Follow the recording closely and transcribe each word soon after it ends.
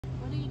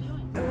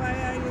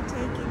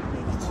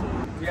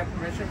you have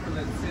permission from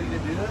the city to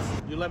do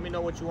this? You let me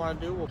know what you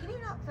want to do. Can you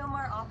not film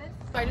our office?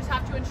 I just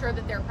have to ensure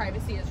that their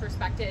privacy is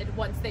respected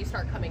once they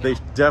start coming They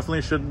out.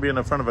 definitely shouldn't be in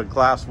the front of a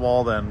glass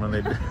wall then when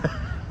they do.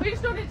 We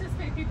just don't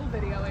anticipate people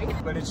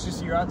videoing. But it's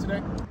just you out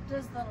today?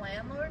 Does the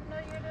landlord know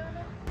you're doing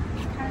it?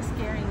 You're kind of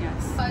scaring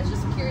us. I was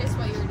just curious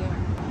what you were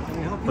doing. Can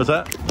we help you? What's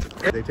that?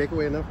 They take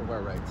away enough of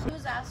our rights.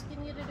 Who's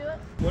asking you to do it?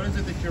 What is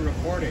it that you're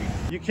reporting?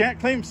 You can't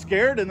claim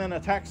scared and then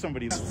attack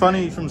somebody. It's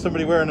funny from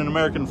somebody wearing an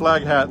American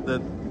flag hat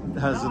that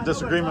has a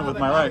disagreement with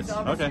my rights.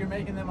 Okay. You're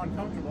making them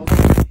uncomfortable.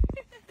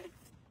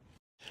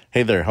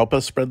 Hey there, help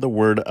us spread the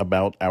word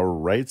about our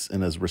rights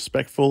in as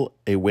respectful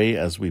a way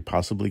as we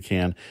possibly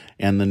can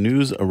and the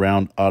news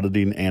around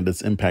auditing and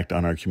its impact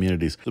on our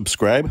communities.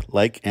 Subscribe,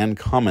 like, and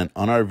comment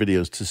on our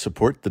videos to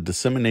support the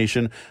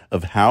dissemination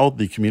of how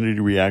the community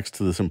reacts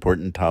to this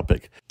important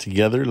topic.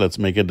 Together, let's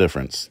make a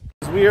difference.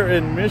 We are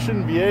in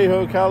Mission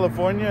Viejo,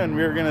 California, and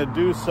we're going to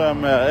do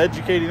some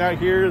educating out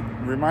here,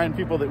 remind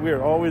people that we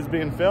are always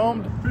being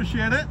filmed.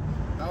 Appreciate it.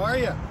 How are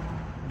you?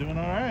 Doing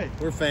all right.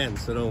 We're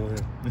fans, so don't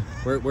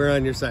worry. We're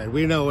on your side.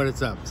 We know what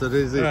it's up. So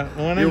this is,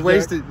 well, you're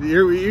wasted.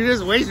 You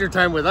just waste your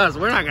time with us.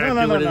 We're not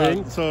gonna do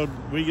anything. No. So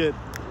we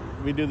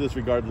do this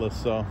regardless.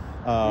 So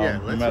Yeah,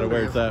 no matter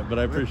where it's at. But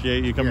I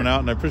appreciate you coming out,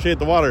 and I appreciate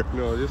the water.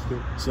 No, just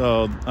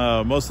So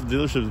most of the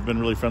dealerships have been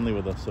really friendly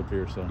with us up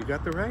here. So you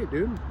got the right,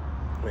 dude.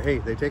 But hey,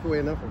 they take away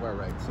enough of our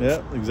rights.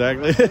 Yeah,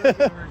 exactly.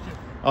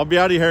 I'll be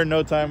out of here in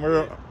no time.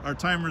 Our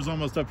timer's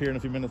almost up here in a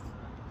few minutes.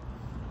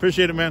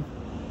 Appreciate it, man.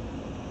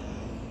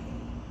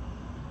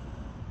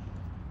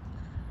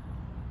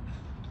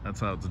 That's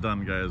how it's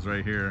done, guys,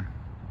 right here.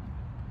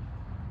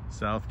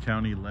 South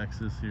County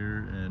Lexus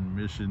here in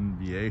Mission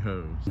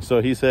Viejo.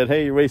 So he said,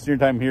 hey, you're wasting your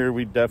time here.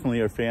 We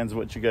definitely are fans of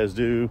what you guys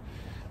do.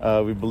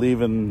 We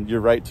believe in your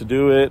right to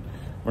do it.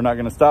 We're not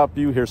going to stop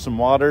you. Here's some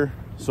water.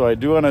 So I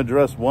do want to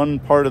address one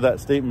part of that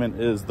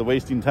statement is the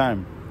wasting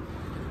time.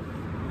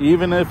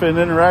 Even if an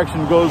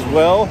interaction goes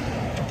well,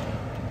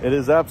 it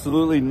is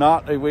absolutely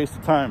not a waste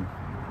of time.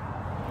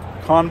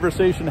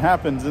 Conversation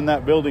happens in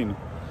that building.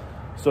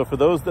 So for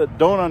those that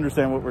don't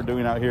understand what we're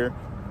doing out here,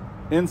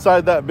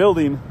 inside that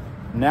building,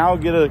 now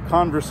get a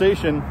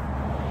conversation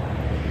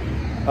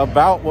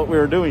about what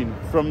we're doing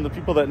from the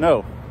people that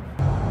know.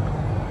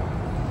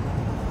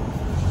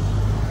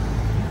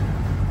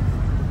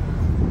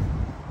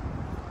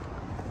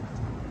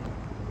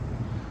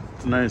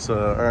 It's a nice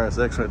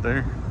RSX right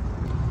there.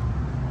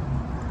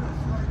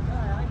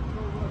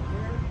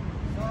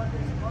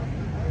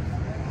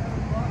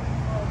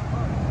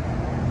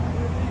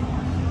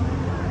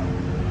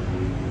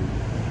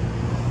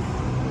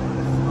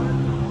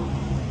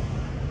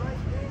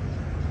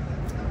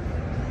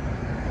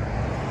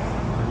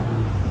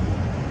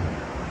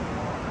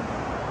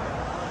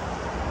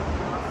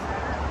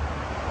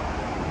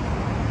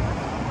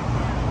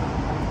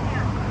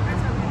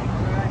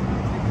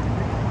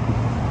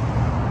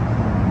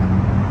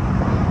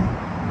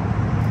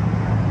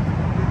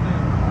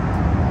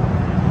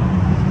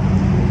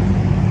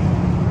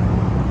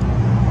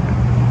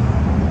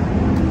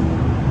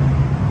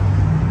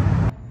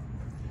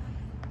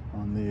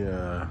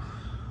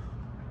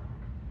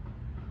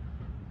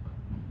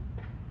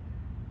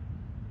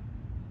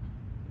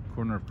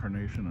 Corner of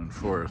Carnation and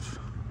 4th.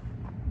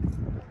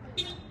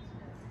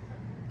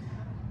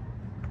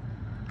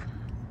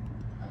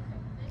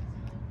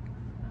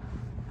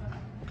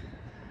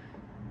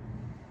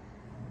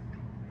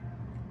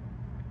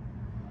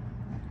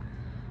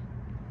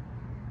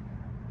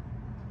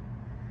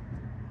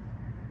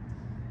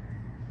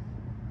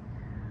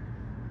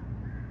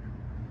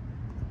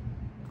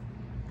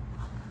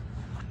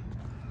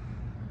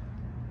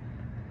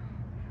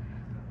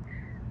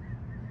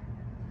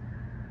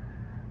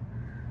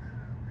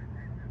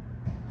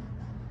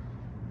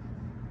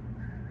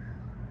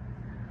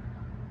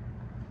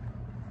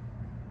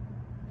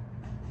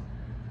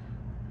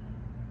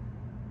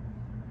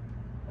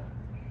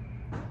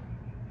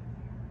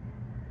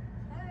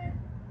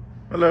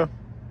 Hello.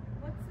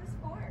 What's this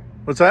for?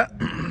 What's that?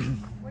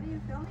 What are you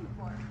filming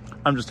for?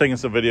 I'm just taking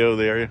some video of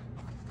the area.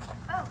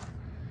 Oh,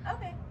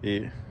 okay.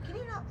 Yeah. Can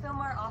you not film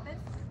our office?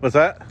 What's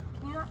that?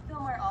 Can you not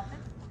film our office?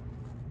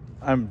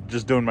 I'm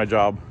just doing my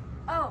job.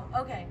 Oh,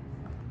 okay.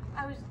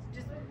 I was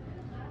just...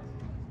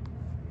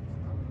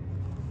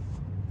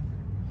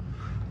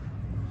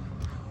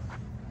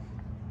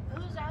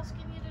 Who's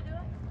asking you to do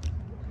it?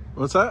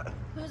 What's that?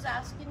 Who's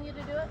asking you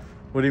to do it?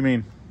 What do you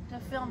mean? To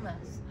film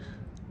this?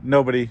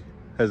 Nobody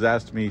has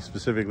asked me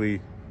specifically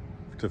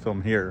to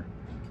film here.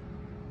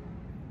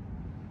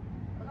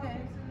 Okay.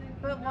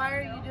 But why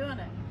are you doing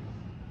it?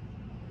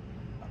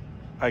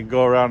 I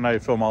go around and I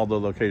film all the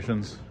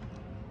locations.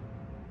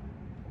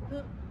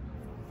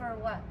 For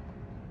what?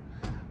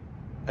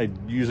 I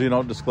usually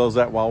don't disclose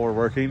that while we're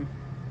working.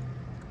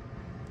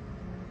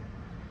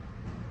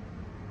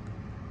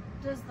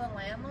 Does the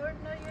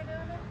landlord know you're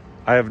doing it?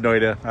 I have no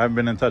idea. I haven't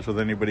been in touch with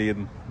anybody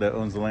that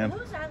owns the land.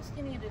 Who's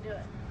asking you to do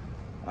it?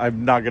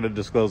 I'm not going to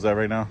disclose that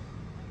right now.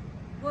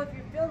 Well, if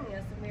you're filming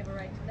us, then we have a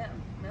right to know,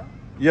 no?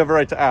 You have a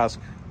right to ask,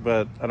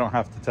 but I don't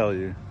have to tell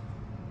you.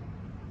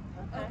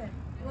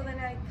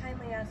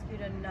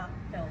 and not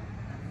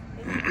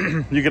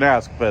film? You can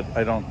ask, but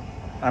I don't.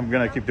 I'm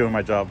gonna keep doing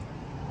my job.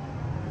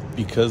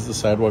 Because the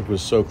sidewalk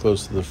was so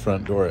close to the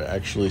front door, it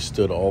actually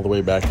stood all the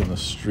way back in the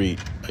street.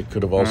 I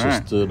could have also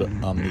stood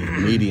on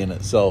the median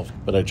itself,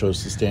 but I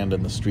chose to stand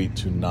in the street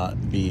to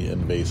not be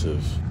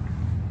invasive.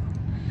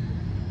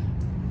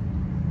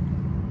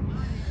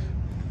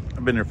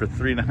 I've been here for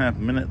 3.5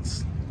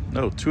 minutes.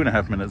 No,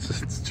 2.5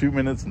 minutes. It's 2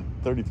 minutes and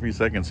 33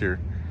 seconds here.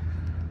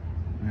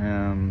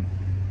 And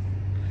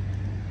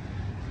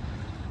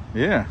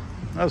yeah,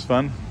 that was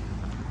fun.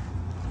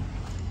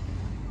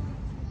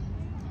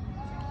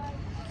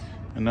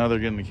 And now they're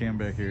getting the cam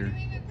back here.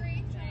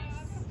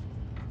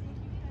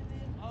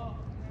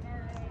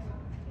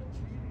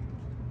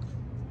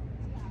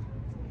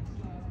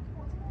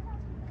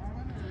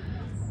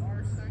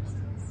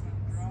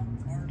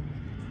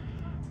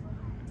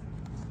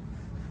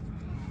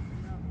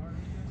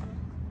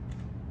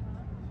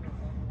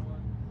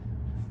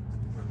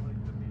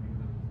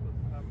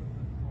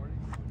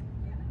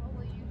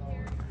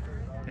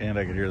 And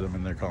I could hear them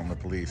in there calling the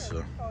police,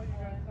 so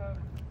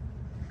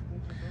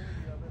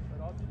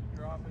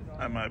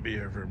I might be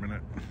here for a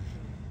minute.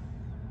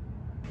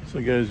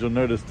 So guys, you'll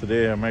notice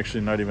today I'm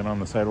actually not even on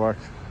the sidewalk.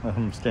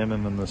 I'm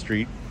standing in the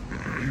street.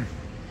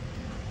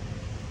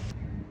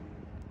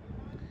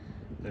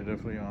 They're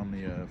definitely on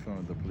the phone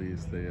with the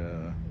police. They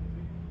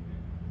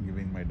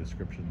giving my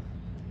description.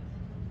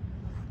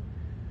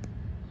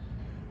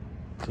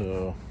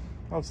 So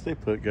I'll stay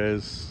put,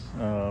 guys.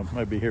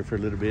 Might be here for a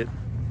little bit.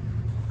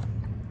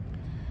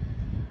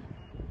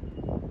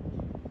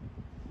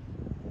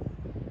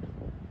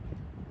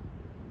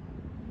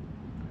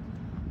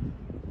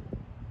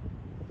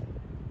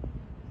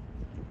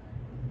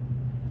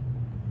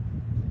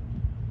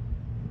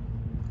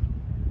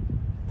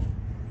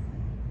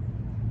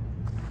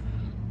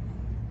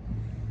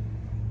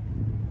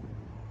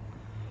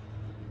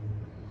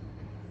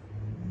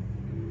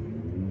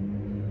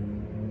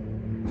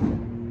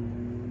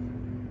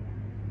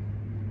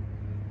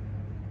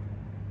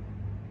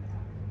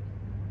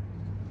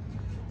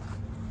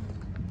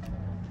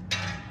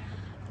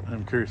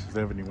 I'm curious if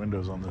they have any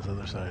windows on this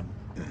other side.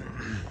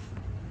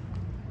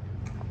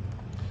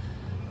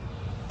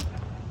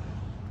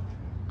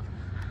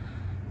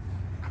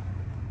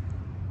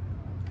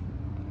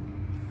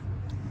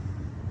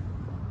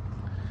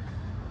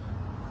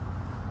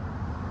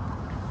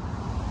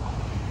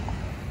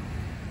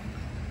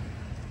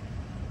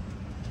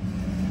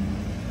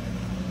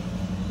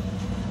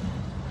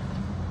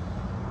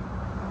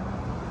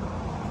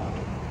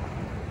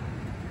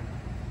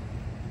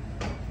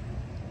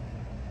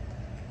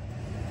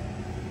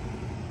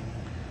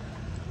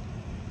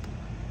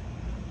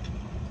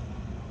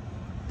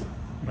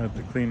 I have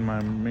to clean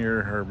my mirror,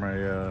 or my,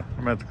 I'm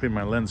gonna have to clean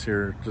my lens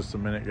here just a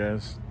minute,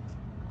 guys.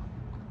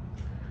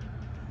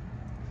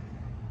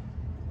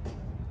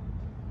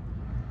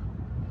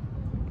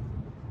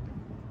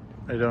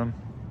 How you doing?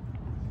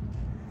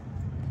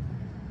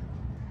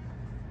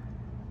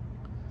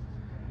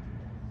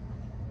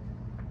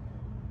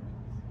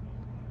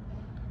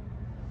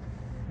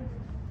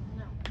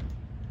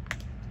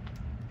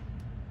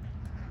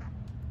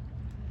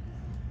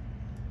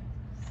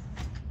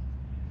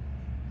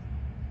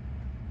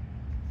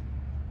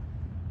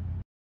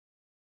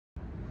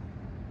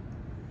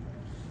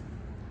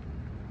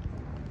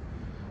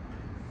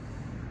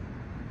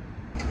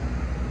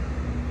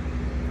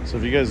 So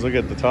if you guys look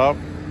at the top,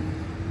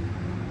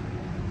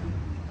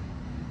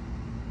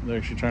 they're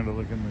actually trying to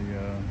look in the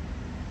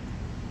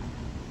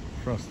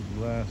frosted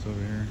glass over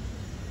here.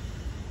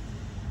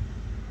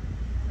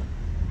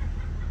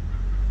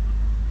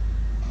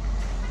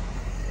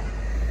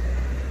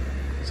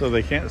 So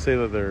they can't say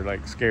that they're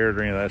like scared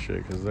or any of that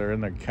shit because they're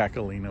in there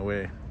cackling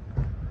away.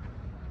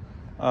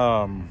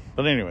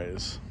 But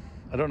anyways,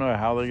 I don't know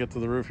how they get to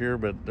the roof here,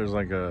 but there's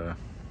like a,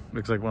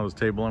 looks like one of those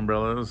table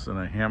umbrellas and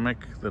a hammock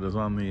that is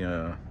on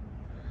the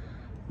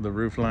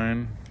roof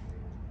line.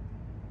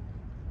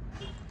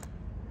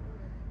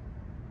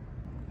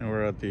 And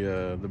we're at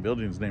the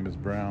building's name is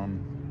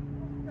Brown.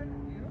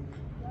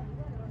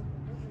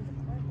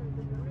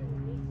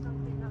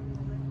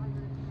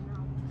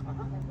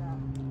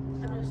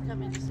 I'm just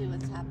coming to see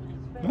what's happening.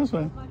 That's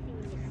fine.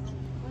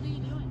 What are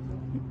you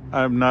doing?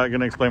 I'm not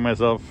gonna explain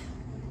myself.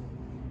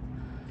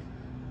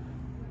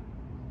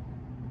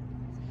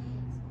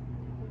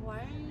 Why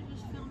are you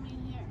just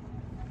filming here?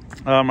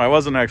 I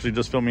wasn't actually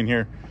just filming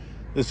here.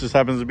 This just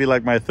happens to be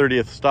like my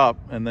 30th stop,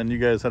 and then you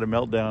guys had a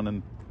meltdown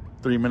in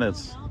 3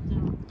 minutes.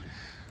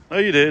 Oh,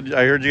 you did.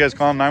 I heard you guys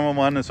call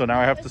 911, and so now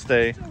I have to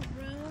stay.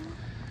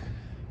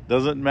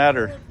 Doesn't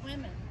matter.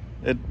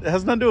 It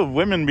has nothing to do with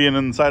women being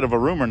inside of a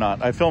room or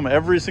not. I film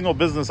every single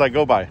business I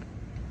go by.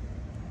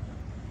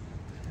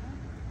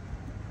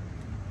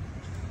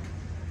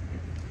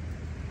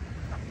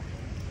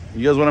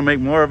 You guys want to make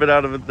more of it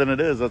out of it than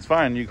it is, that's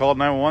fine. You called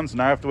 911, so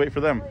now I have to wait for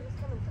them.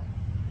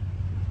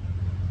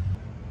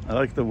 I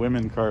like the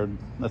women card.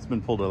 That's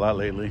been pulled a lot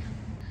lately.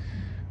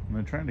 And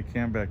they're trying to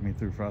cam back me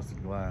through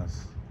frosted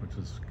glass, which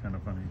is kind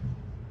of funny.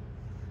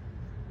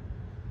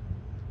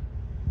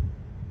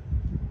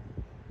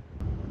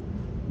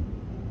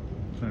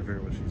 trying to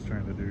figure out what she's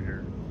trying to do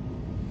here.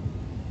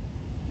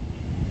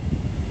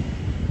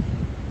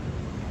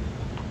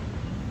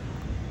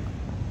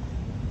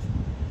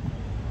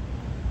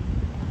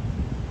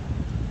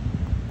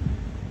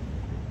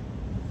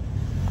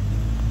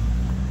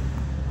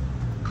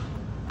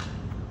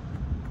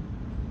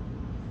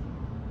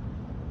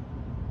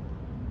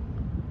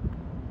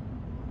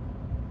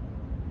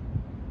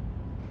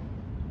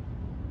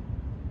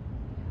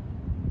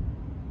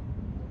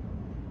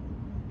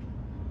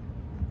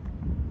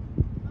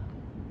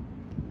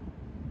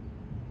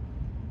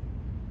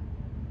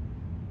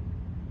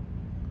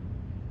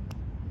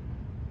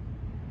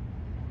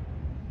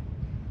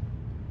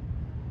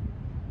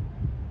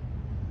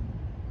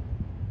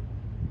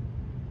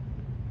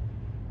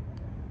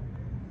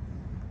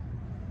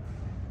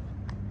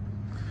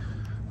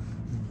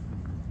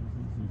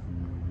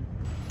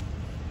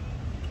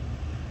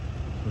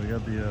 So we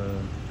got the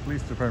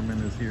police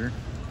department is here.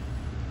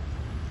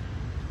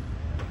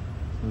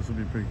 So this will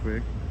be pretty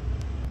quick.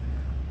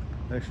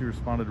 They actually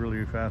responded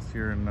really fast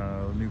here in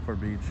Newport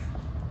Beach.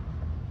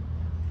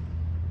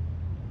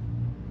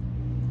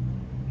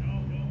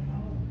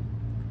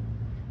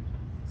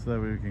 So that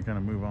way we can kind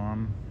of move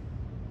on.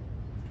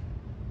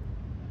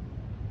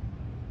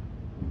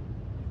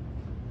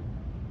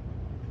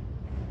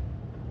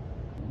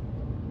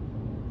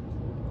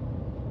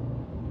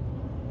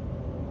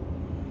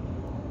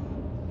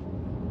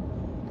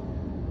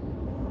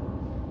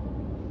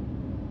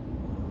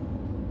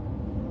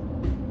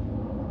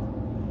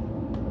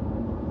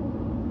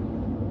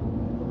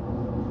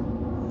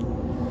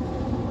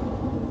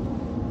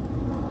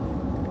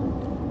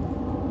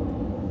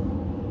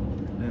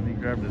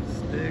 Grabbed his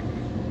stick.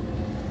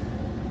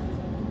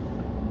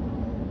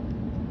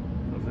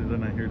 Hopefully they're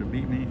not here to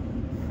beat me.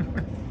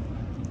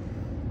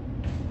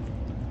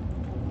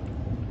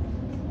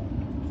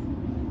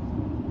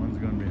 One's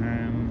going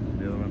behind,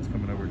 the other one's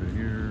coming over to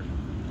here.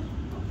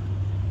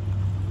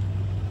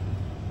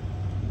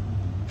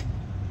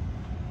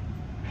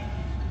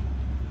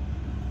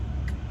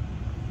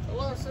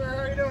 Hello, sir. How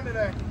are you doing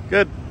today?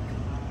 Good.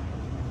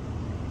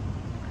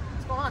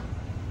 What's going on?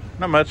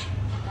 Not much.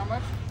 Not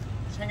much?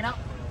 Just hanging out?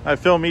 I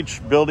film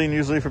each building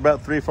usually for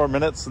about 3 or 4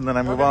 minutes, and then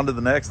I move Okay. on to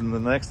the next and the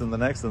next and the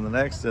next and the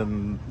next.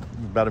 And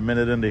about a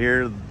minute into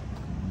here,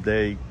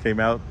 they came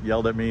out,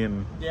 yelled at me,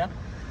 and Yeah.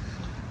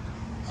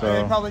 so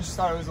They probably just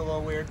thought it was a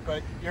little weird,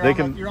 but you're, They on,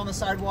 can- you're on the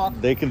sidewalk.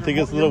 they can think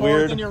it's a you're little more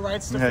weird. within your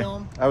rights to Okay.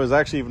 film. I was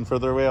actually even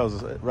further away. I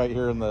was right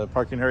here in the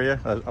parking area.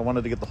 I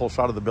wanted to get the whole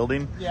shot of the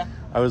building. Yeah.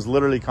 I was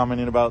literally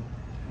commenting about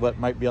what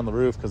might be on the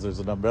roof because there's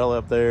an umbrella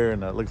up there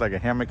and it looks like a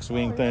hammock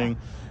swing thing.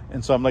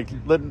 And so I'm like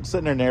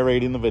sitting there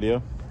narrating the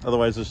video.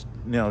 Otherwise, just,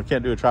 you know,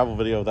 can't do a travel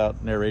video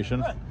without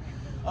narration.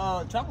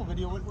 Right. Travel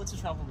video. What's a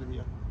travel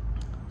video?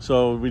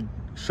 So we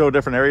show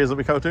different areas that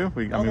we go to. I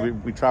Okay.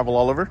 mean, we travel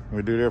all over.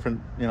 We do different,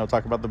 you know,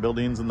 talk about the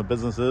buildings and the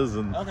businesses,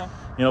 and Okay.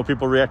 you know,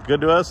 people react good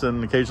to us,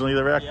 and occasionally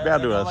they react Yeah, bad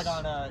is that to us.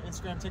 Like on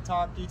Instagram,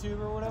 TikTok, YouTube,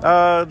 or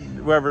whatever.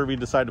 Wherever we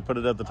decide to put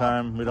it at the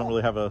time. We don't cool.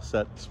 really have a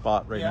set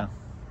spot right Yeah. now.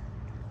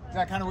 Is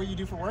that kind of what you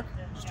do for work?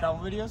 Just travel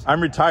videos?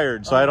 I'm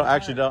retired, so Oh, I you're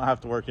actually retired. don't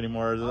have to work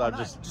anymore. Oh, I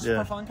nice. just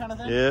for fun kind of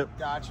thing? Yep.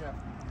 Gotcha.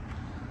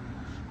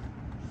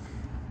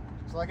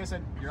 So like I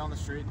said, you're on the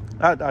street.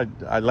 I like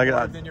it.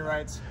 More within your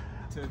rights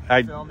to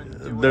I film and do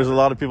there's a whatever.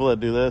 lot of people that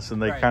do this,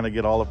 and they Right. kind of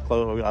get all up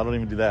close. I don't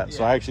even do that.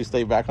 So Yeah. I actually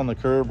stay back on the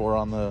curb or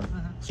on the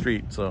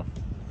street. So All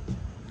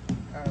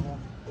right, well,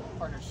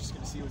 partner's just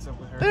going to see what's up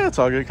with her. yeah, it's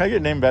all good. Can I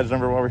get name badge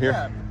number while we're here?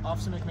 Yeah,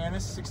 Officer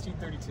McManus,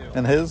 1632.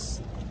 And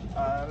his?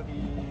 That would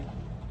be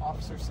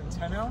Officer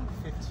Centeno,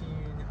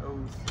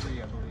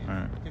 1503, I believe. All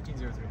right.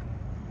 1503.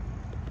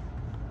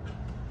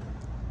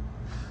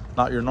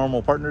 Not your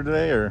normal partner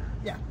today, or?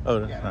 Yeah.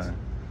 Oh, yeah. all right.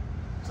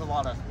 It's a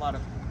lot of,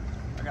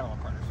 I got a lot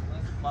of partners.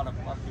 A lot of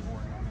people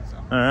working on it, so.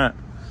 All right.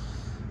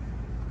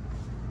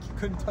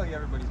 Couldn't tell you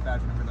everybody's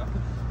badge number, though.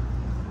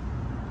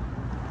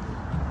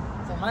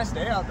 It's a nice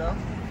day out, though.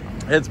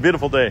 It's a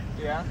beautiful day.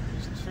 Yeah.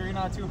 You sure you're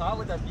not too hot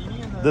with that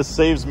beanie and the... This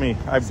saves me.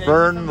 I Saves you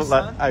burn from the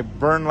sun? I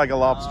burn like a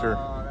lobster.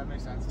 Oh, that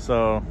makes sense.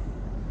 So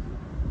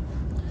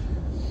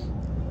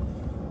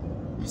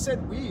You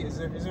said we. Is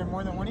there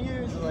more than one of you?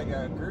 Is it like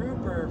a group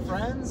or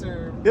friends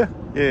or? yeah.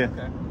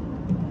 Okay.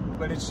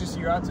 But it's just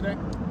you out today?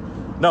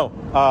 No,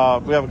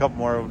 we have a couple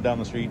more down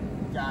the street.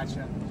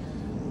 Gotcha.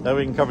 That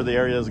we can cover the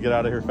areas, get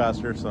out of here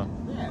faster. So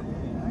Yeah, I get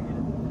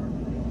it.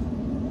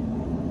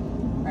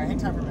 All right, hang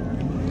time for a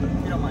minute.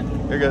 If you don't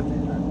mind. you're good.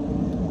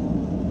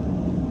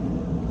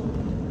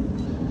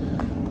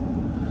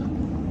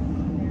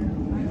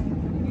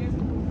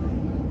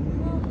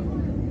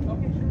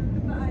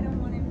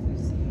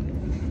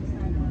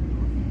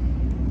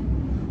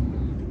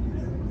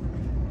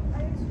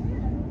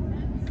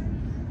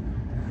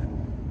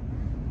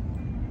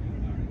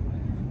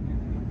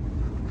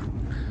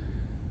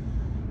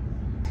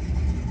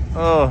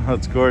 Oh,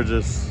 that's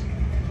gorgeous.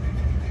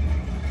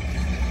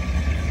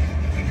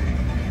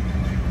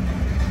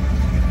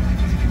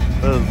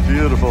 That is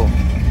beautiful.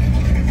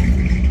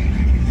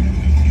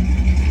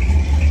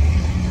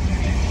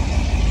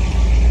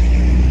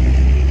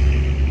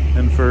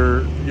 And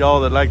y'all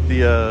that like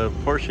the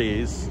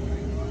Porsches.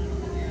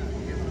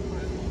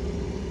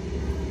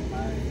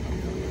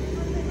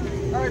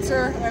 All right,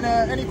 sir. And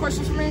any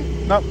questions for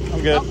me? Nope,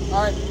 I'm good. Nope.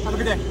 All right. Have a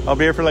good day. I'll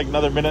be here for like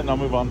another minute and I'll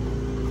move on.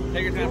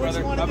 Take your time,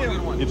 brother. Have a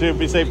good one. You too.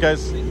 Be safe,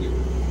 guys. Thank you.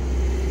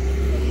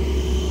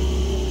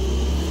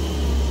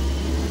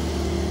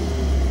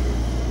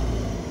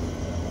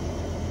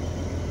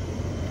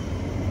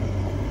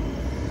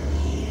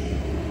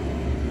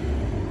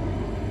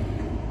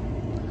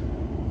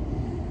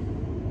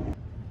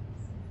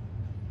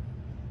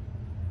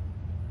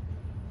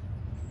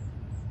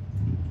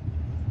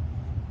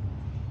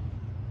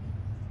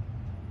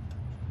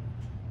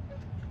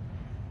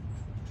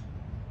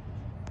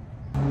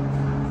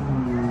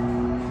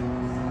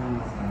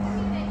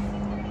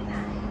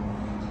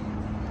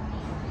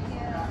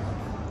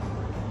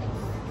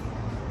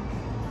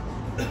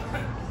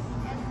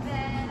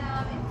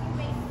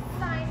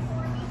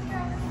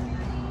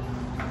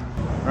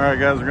 All right,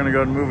 guys, we're gonna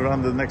go and move it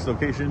on to the next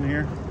location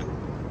here.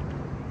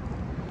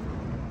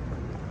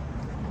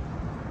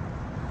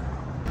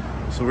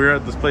 So we're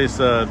at this place,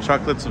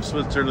 Chocolates of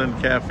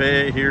Switzerland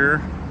Cafe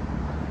here.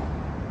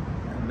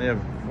 And they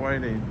have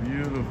quite a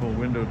beautiful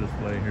window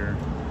display here.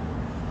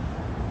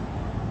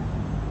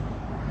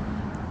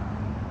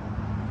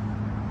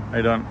 How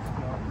you doing?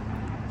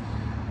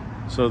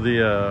 So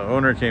the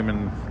owner came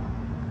and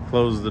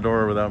closed the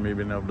door without me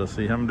being able to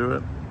see him do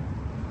it.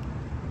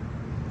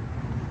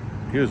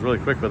 He was really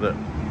quick with it.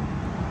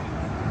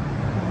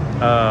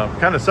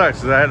 Kind of sucks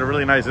because I had a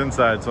really nice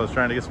inside, so I was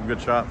trying to get some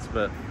good shots,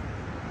 but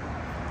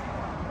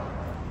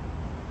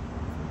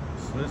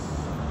Swiss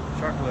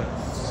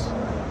chocolates.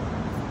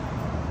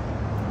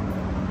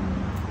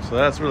 So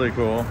that's really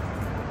cool.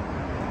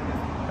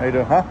 How you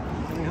doing, huh?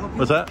 Can I help you?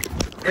 What's that?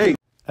 Hey.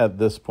 At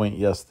this point,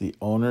 yes, the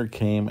owner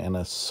came and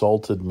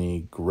assaulted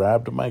me,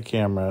 grabbed my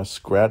camera,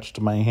 scratched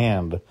my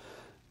hand,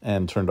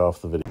 and turned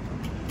off the video.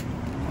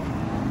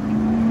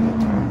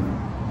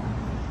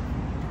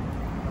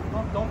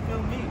 Don't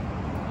film me.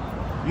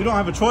 You don't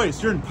have a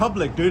choice. You're in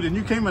public, dude, and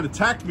you came and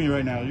attacked me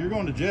right now. You're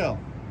going to jail.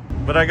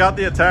 But I got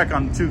the attack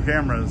on 2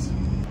 cameras.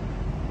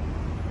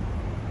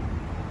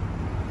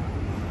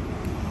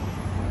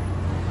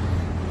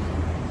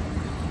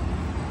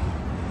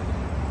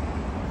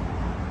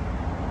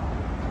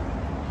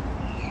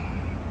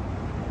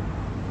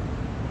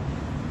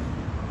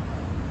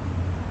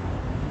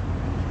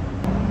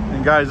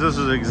 And guys, this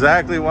is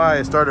exactly why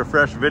I start a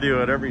fresh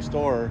video at every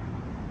store.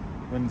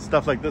 When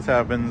stuff like this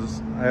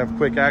happens, I have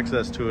quick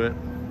access to it.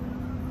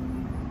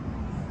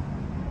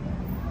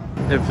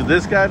 If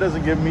this guy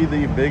doesn't give me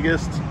the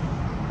biggest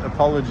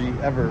apology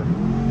ever.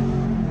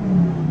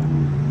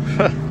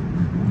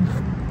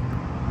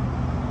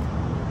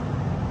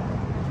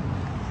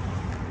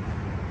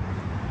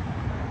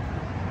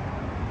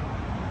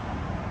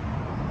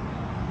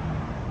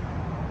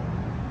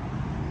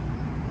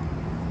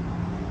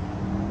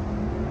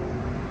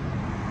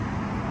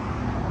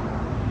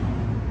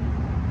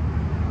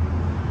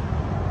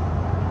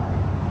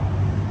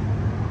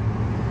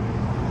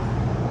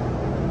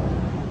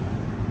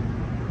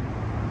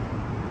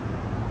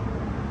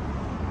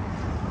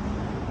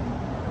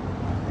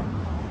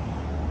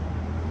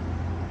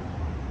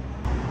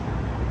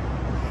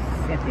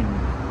 Fucking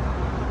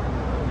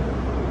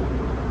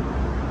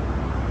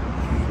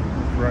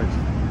Christ.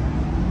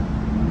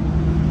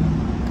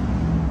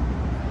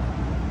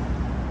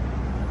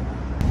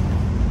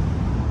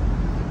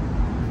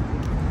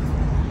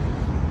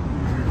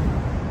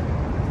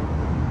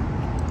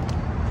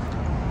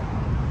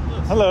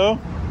 Hello.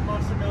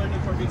 Monster Miller,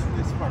 Newport Beach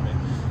Police Department.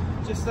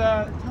 Just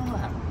tell me what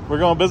happened. We're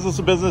going business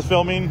to business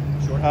filming.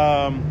 Sure.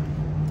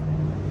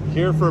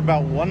 Here for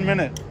about 1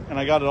 minute, and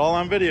I got it all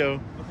on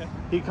video. Okay.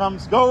 He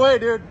comes, go away,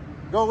 dude.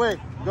 Go away.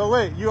 Go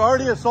away. You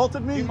already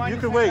assaulted me. Do you mind You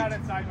if can I wait. got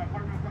inside? My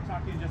partner will come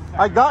talk to you in just a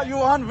second. I got you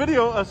on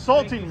video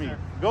assaulting Thank you, me. sir.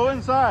 Go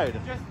inside.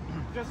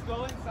 Just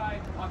go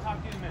inside. I'll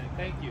talk to you in a minute.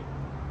 Thank you.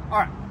 All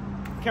right.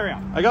 Carry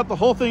on. I got the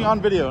whole thing on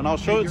video, and I'll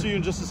show it to you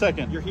in just a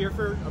second. You're here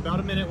for about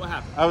a minute. What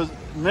happened? I was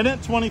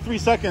minute 23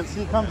 seconds.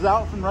 He comes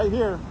out from right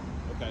here,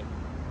 Okay.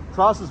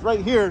 crosses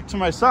right here to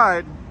my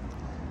side.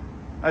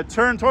 I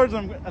turn towards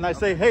him and I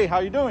say, "Hey, how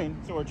you doing?"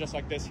 So we're just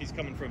like this. He's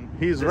coming from.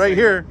 He's this right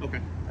angle. here.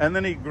 Okay. And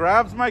then he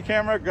grabs my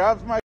camera,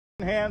 grabs my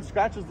hand,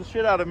 scratches the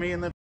shit out of me,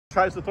 and then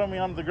tries to throw me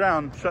onto the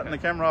ground, shutting the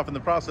camera off in the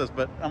process.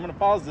 But I'm gonna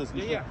pause this.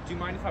 Yeah. Do you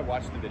mind if I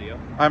watch the video?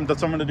 That's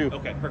what I'm gonna do.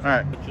 Okay. Perfect. All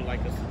right. What would you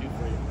like us to do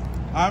for you?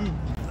 I'm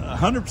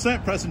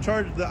 100% pressing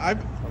charge.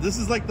 This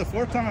is like the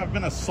 4th time I've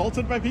been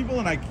assaulted by people,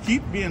 and I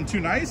keep being too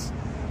nice,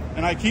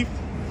 and I keep.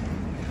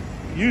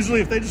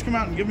 Usually, if they just come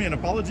out and give me an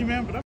apology,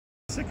 man, but I'm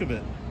sick of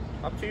it.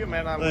 Up to you,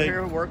 man. I'm Like,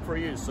 here to work for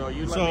you, so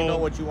you let me know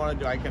what you want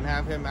to do. I can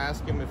have him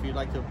ask him if you'd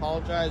like to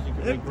apologize. You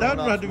can be That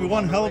would have to be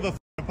one hell of a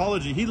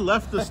apology. He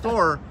left the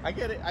store. I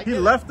get it. He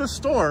left the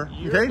store.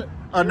 Okay,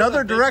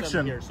 another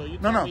direction. Here, so you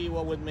no, tell no. me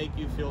what would make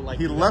you feel like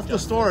He left the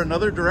store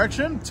another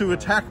direction to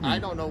attack me. I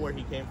don't know where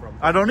he came from.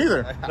 I don't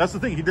either. That's the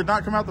thing. He did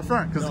not come out the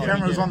front because the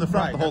camera was on the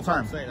front the whole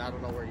time. That's what I'm saying. I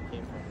don't know where he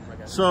came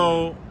from.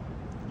 So,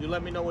 You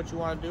let me know what you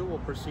want to do. We'll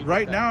proceed.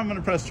 Right with now, that. I'm going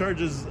to press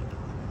charges,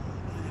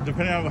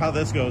 depending on how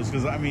this goes.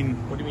 Because I mean,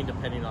 What do you mean,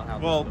 depending on how?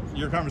 well, this goes?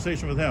 your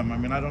conversation with him. I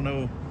mean, I don't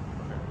know.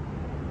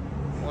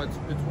 Well,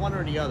 it's one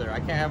or the other. I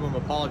can't have him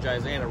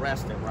apologize and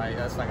arrest him, right?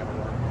 That's not gonna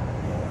work.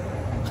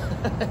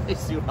 You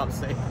see what I'm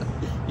saying?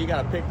 You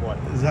gotta pick one.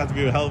 This has to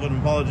be a hell of an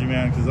apology,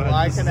 man. Because Well,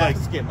 I can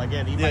ask him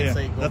again. He might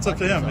say, that's up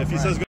to him. If he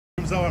says go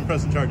himself, I'm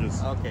pressing charges.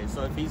 Okay,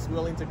 so if he's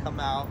willing to come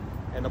out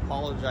and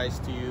apologize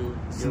to you,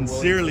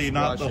 Sincerely, you're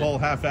not willing to the whole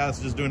half-ass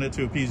just doing it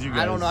to appease you guys.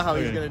 I don't know how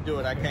he's Okay. going to do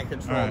it. I can't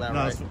control All right, that,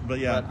 no, right? but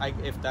yeah.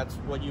 if that's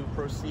what you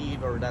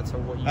proceed or that's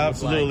what you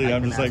Absolutely. would like,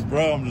 I'm just like,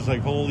 bro, I'm just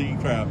like, holy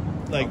crap.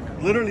 Like,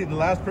 Okay. literally, the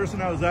last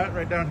person I was at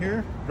right down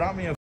here brought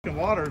me a fucking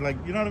water. Like,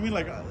 you know what I mean?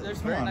 Like, There's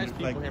come very on. nice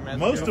people Like, here, man.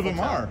 most of Beautiful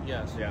them town. are.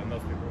 Yes. Yeah,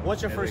 most people.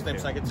 What's your Yeah, first they name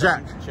so I can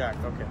Jack. tell you? Jack.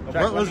 Okay.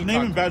 What was his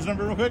name and badge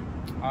number real quick?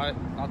 I'll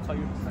tell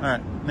you. All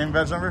right. Name and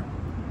badge number?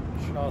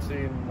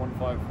 Schnauzy and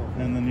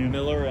 1544. And then you.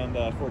 Miller and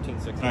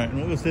 1460. All right. And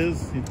what was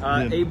his? He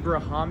did.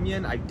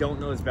 Abrahamian, I don't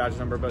know his badge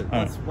number, but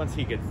once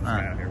he gets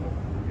out here, we'll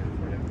get it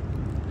for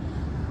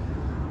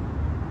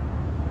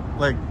you.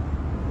 Like,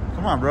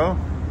 come on, bro.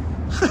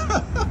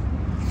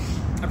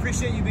 I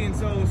appreciate you being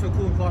so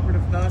cool and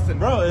cooperative with us. And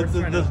Bro, we're the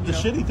trying to,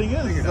 shitty thing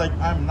figure is it like,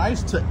 out. I'm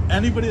nice to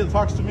anybody that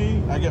talks to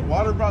me. I get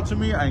water brought to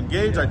me. I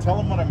engage. I tell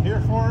them what I'm here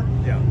for.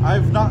 Yeah.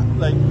 I've not,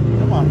 like,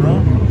 come on, bro.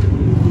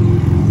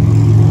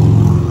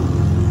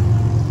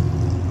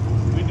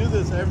 We do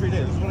this every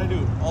day. This is what I do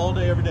all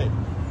day, every day.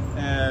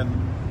 And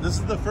this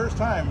is the first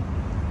time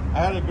I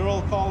had a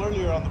girl call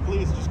earlier on the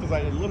police just because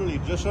I literally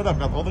just showed up,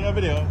 got the whole thing on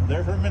video,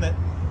 there for a minute.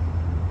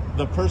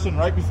 The person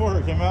right before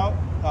her came out,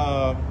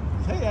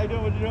 hey, how you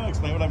doing? What you doing?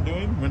 Explain what I'm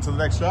doing. Went to the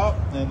next shop,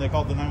 and they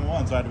called the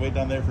 911. So I had to wait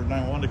down there for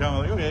 911 to come.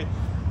 I'm like, okay,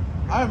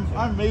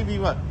 I'm maybe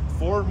what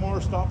 4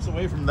 more stops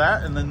away from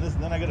that, and then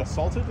I get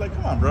assaulted. Like,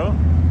 come on, bro.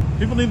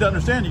 People need to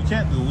understand you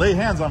can't lay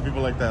hands on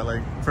people like that.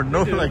 Like for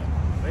no, like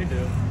They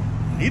do.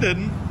 he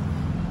didn't.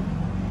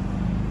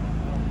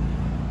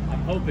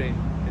 I'm hoping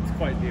it's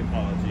quite the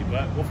apology,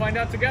 but we'll find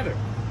out together.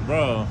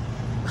 Bro.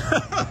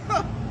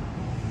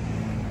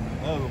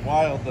 That was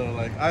wild though.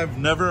 Like, I've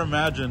never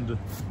imagined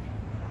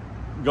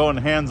going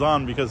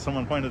hands-on because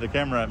someone pointed a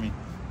camera at me.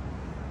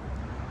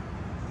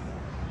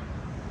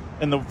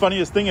 And the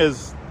funniest thing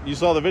is, you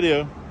saw the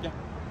video. Yeah.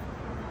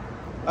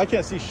 I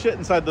can't see shit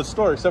inside the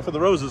store except for the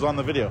roses on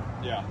the video.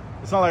 Yeah.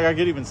 It's not like I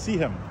could even see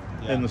him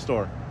in the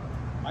store.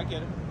 I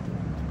get it.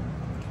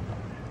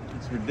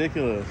 It's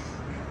ridiculous.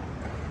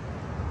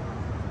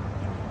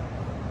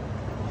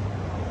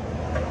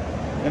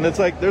 And it's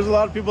like, there's a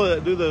lot of people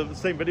that do the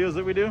same videos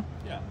that we do.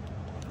 Yeah.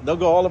 They'll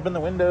go all up in the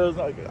windows.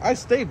 I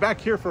stayed back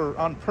here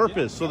on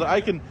purpose so that I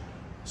can,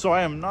 so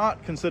I am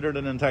not considered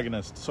an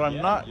antagonist. So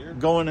I'm not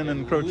going and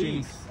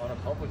encroaching. On a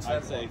public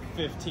I'd say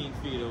 15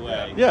 feet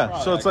away. Yeah,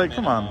 so it's like,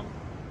 come on.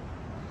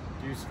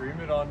 Do you stream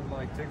it on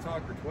like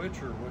TikTok or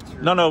Twitch, or what's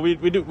your? No,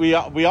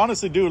 we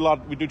honestly do a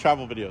lot. We do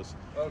travel videos.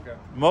 Okay.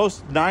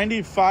 Most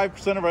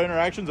 95% of our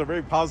interactions are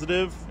very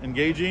positive,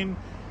 engaging.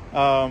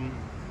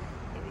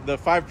 The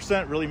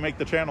 5% really make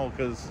the channel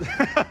because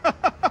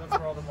That's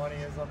where all the money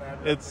is on that.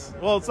 it's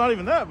not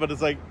even that, but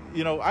it's like,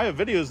 you know, I have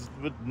videos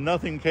with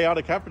nothing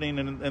chaotic happening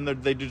and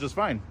they do just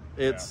fine.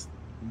 It's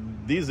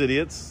these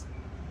idiots.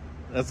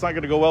 That's not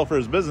going to go well for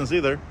his business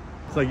either.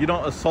 It's like, you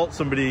don't assault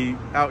somebody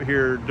out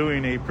here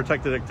doing a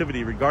protected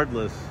activity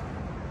regardless.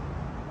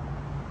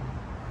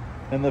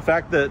 And the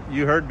fact that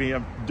you heard me,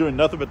 I'm doing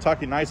nothing but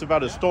talking nice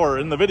about his store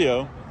in the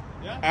video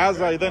as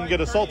I then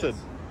get assaulted.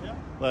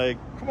 Like,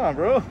 come on,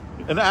 bro.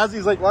 And as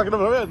he's like walking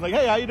over there, like,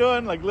 hey, how you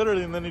doing? Like,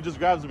 literally, and then he just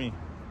grabs me.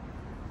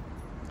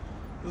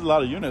 There's a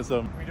lot of units,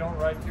 though. We don't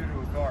ride 2 to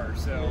a car,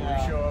 so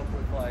we show up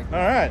with like. All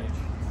right.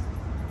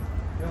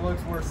 It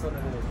looks worse than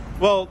it is.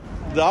 Well,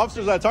 the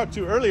officers I talked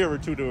to earlier were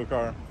 2 to a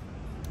car.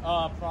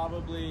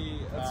 Probably.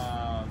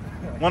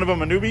 One of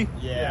them a newbie.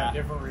 Yeah,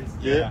 different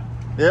reasons. Yeah.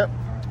 Yep.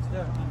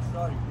 Yeah, I'm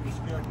sorry. You're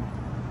scared.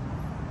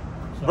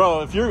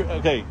 Bro, if you're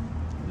okay,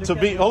 to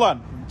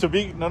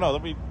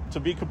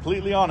be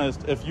completely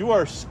honest, if you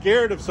are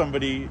scared of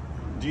somebody,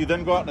 do you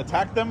then go out and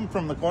attack them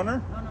from the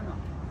corner? No.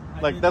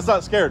 Like, that's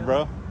not scared,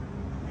 bro.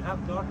 You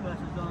have dark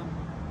glasses on.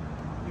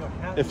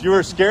 If you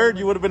were scared,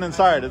 you would have been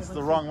inside. It's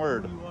the wrong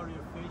word. You are,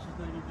 your face is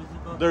not even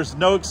visible. There's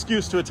no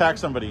excuse to attack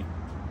somebody.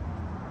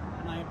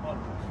 And I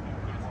apologize.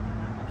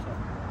 I'm sorry.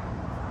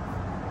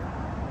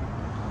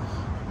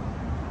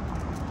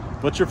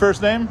 What's your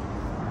first name?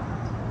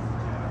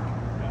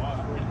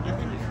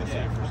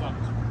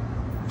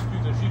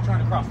 She's trying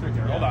to cross through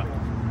here. Hold on.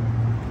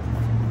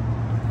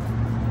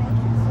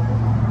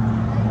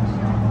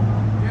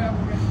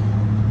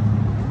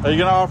 Are you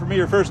gonna offer me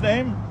your first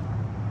name?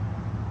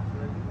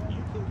 You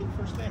can get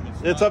first name.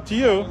 It's up to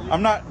you.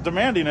 I'm not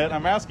demanding it.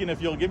 I'm asking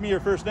if you'll give me your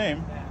first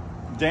name.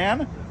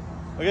 Dan?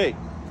 Okay,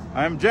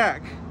 I'm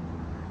Jack.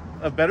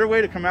 A better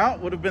way to come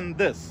out would have been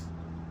this.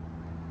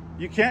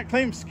 You can't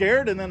claim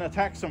scared and then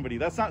attack somebody.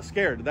 That's not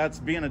scared. That's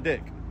being a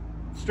dick.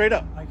 Straight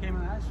up. I came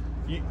and asked.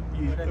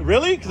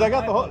 Really? Because I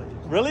got the whole.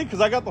 Really?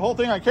 Because I got the whole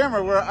thing on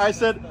camera where I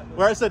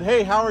said,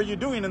 hey, how are you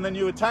doing? And then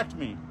you attacked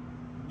me.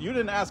 You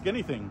didn't ask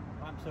anything.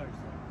 I'm sorry, sir.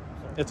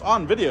 I'm sorry. It's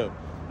on video.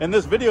 And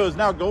this video is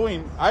now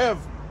going. I have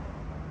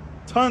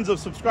tons of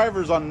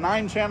subscribers on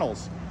 9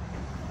 channels.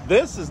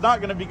 This is not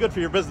going to be good for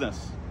your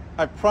business.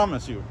 I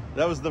promise you.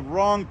 That was the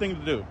wrong thing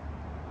to do.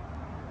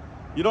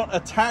 You don't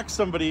attack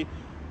somebody.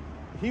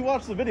 He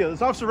watched the video.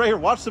 This officer right here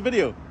watched the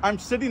video. I'm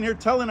sitting here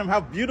telling him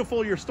how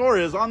beautiful your store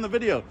is on the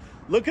video.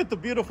 Look at the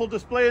beautiful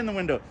display in the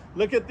window.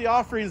 Look at the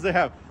offerings they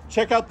have.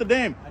 Check out the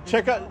name.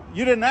 Check out.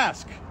 You didn't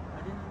ask.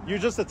 You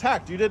just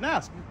attacked. You didn't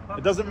ask.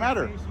 It doesn't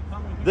matter.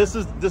 This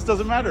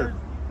doesn't matter.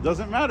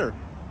 Doesn't matter.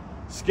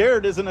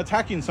 Scared isn't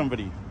attacking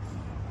somebody.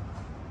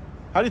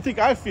 How do you think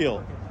I feel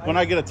when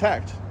I get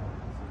attacked?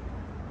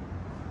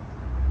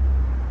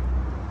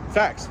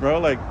 Facts, bro.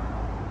 Like,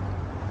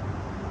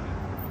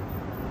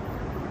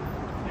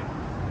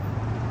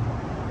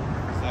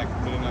 Zach,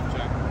 good enough,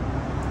 Jack.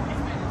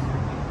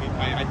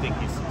 I think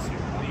he's sincere.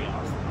 To be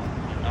honest.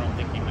 I don't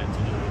think he meant to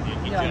do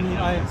it. Yeah, I mean,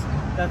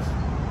 that's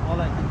all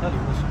I can tell you.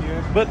 Was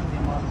scared. But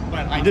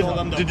I told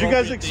them the did you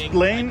guys appropriate thing-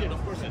 explain I did,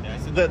 of course I did. I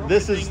said that the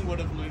this appropriate is- thing would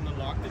have been to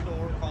lock the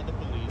door, call the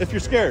police. if you're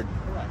scared?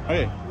 Correct.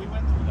 Okay. We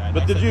went through that.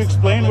 But I did said you this is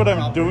explain what public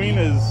I'm property. doing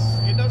is...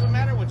 It doesn't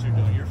matter what you're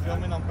doing. You're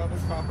filming on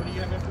public property.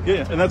 You have to.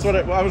 Yeah, and that's what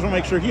I was going to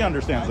make sure he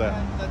understands that.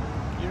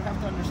 You have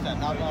to understand.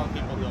 Not a lot of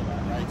people do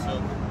that, right?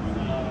 So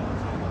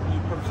you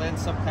present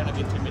some kind of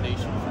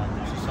intimidation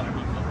factor to some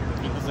people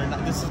because they're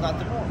not. This is not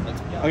the norm.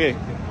 Let's be honest. Okay.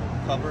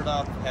 Covered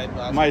up, head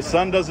glass. My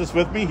son does this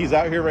with me. He's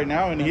out here right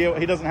now, and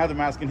he doesn't have the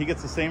mask, and he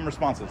gets the same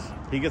responses.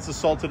 He gets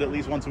assaulted at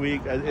least once a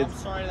week. I'm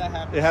sorry that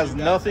happened. It has to you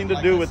guys. nothing to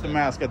Like do I with the said,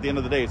 mask. At the end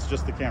of the day, it's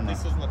just the camera.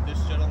 This is what this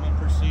gentleman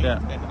perceived, Yeah.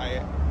 and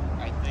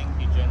I think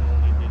he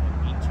genuinely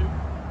didn't mean to,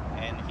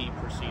 and he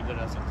perceived it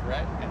as a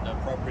threat. And the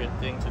appropriate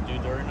thing to do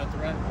during a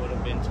threat would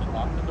have been to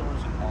lock the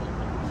doors and call the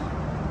police.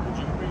 Would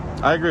you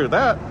agree? I agree with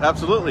that.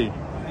 Absolutely.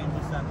 I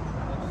understand.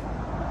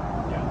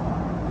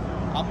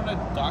 I'm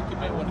gonna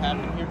document what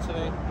happened here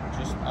today.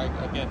 Just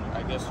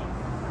I guess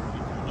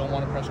you don't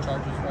want to press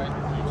charges, right?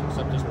 You just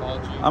accept this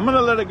apology. I'm going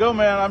to let it go,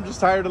 man. I'm just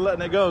tired of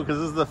letting it go because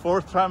this is the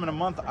 4th time in a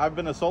month I've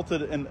been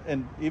assaulted, and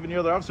even the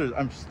other officers.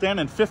 I'm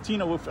standing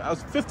 15 away. I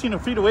was 15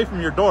 feet away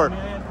from your door. May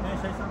I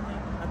say something?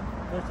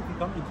 First, if you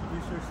come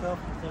introduce yourself.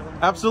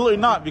 Absolutely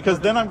not, because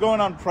then I'm going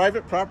on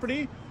private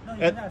property. No,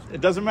 you And didn't ask me.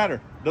 it doesn't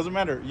matter. Doesn't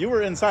matter. You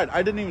were inside.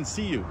 I didn't even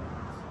see you.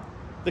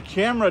 The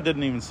camera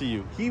didn't even see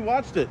you. He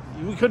watched it.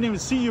 We couldn't even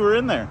see you were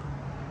in there.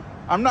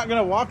 I'm not going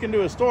to walk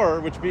into a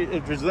store, which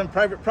is then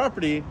private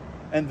property,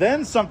 and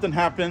then something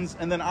happens,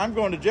 and then I'm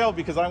going to jail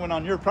because I went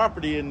on your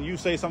property and you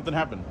say something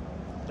happened.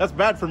 That's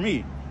bad for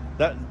me.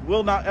 That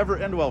will not ever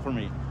end well for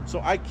me.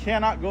 So I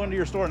cannot go into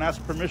your store and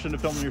ask permission to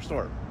film in your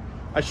store.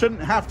 I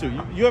shouldn't have to.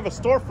 You have a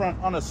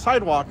storefront on a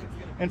sidewalk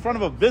in front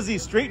of a busy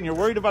street, and you're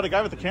worried about a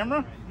guy with a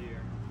camera?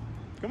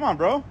 Come on,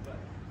 bro.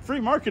 Free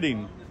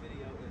marketing.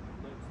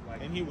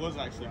 And he was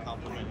actually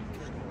complimenting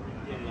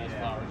those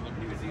flowers.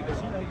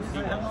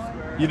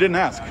 You didn't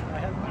ask.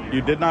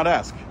 You did not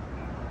ask.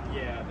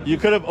 You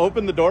could have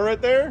opened the door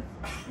right there.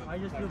 I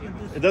just look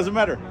at this. It doesn't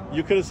matter.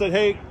 You could have said,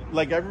 hey,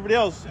 like everybody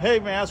else, hey,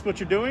 may I ask what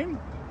you're doing?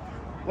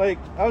 Like,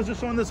 I was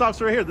just showing this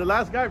officer right here. The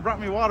last guy brought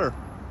me water.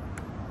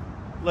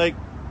 Like,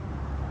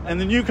 and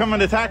then you come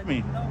and attack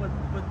me. No,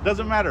 but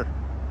Doesn't matter.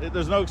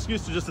 There's no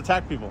excuse to just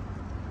attack people.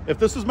 If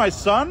this was my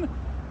son,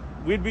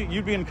 you'd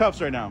be in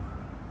cuffs right now.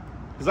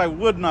 Because I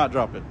would not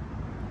drop it.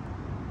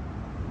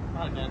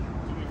 All right, Dan.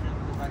 Do me a favor.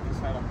 Go back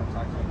inside. I'll come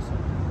talk to you soon.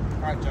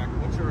 All right, Jack.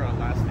 What's your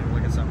last name?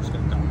 Like I said, I'm just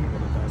going to document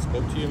what I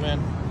spoke to you, man,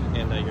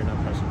 and you're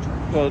not pressing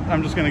charges. Well,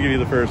 I'm just going to give you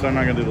the first. I'm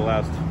not going to do the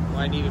last. Well,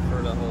 I need it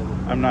for the whole.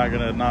 I'm not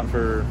going to, not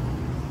for...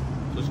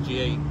 Just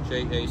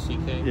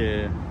J-A-C-K?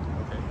 Yeah.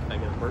 Okay. Can I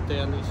get a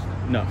birthday at least?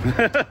 No.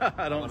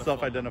 I don't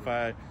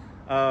self-identify.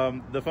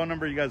 The phone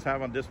number you guys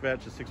have on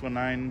dispatch is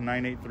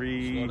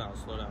 619-983...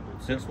 Slow down,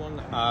 dude. 61.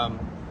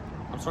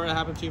 I'm sorry that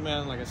happened to you,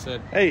 man. Like I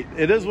said. Hey,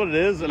 it is what it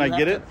is, and I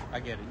get it. I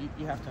get it.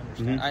 You have to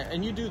understand.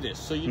 And you do this,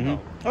 so you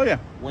know. Oh, yeah.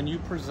 When you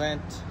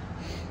present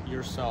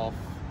yourself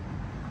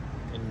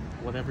in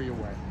whatever you're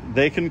wearing.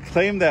 They can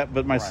claim that,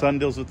 but my son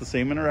deals with the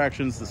same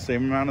interactions the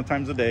same amount of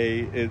times a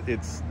day.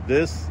 It's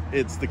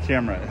the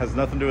camera. It has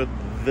nothing to do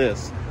with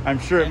this. I'm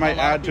sure it might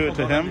add to it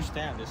to him.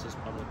 Understand this is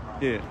public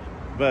property. Yeah,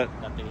 but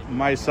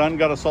my son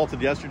got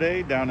assaulted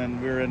yesterday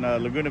we were in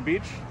Laguna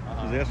Beach.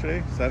 Was it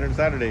yesterday?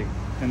 Saturday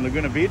in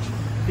Laguna Beach.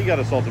 He got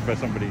assaulted by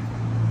somebody. You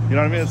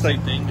know what I mean? It's same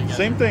like thing.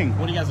 Same thing.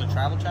 What do you guys, a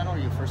travel channel? Or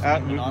your first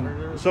time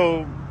auditor?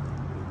 So, or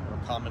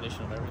a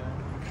combination of everything.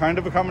 Kind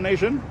of a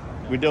combination.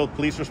 We deal with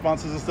police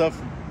responses and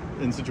stuff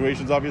in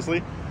situations,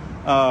 obviously.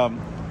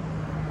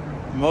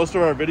 Most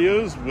of our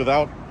videos,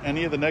 without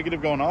any of the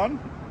negative going on,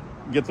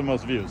 get the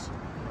most views.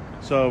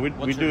 So we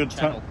do a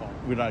ton.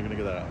 We're not going to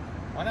get that out.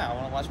 Why not? I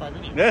want to watch my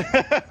video.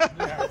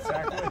 Yeah,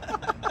 exactly.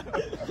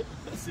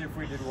 Let's see if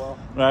we did well.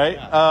 Right.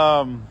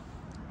 Yeah.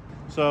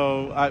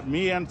 So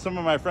me and some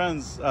of my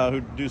friends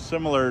who do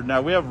similar,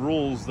 now we have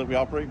rules that we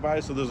operate by.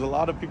 So there's a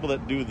lot of people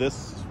that do this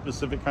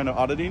specific kind of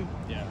auditing.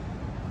 Yeah.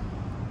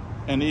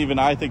 And even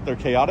I think they're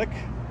chaotic.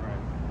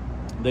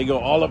 Right. They go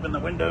all up in the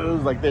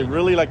windows. Like they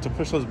really like to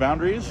push those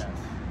boundaries. Yes.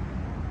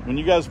 When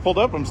you guys pulled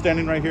up, I'm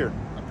standing right here.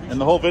 In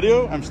the whole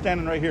video, I'm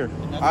standing right here.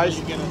 And that's why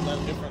you get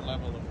a different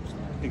level of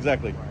respect.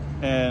 Exactly.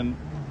 And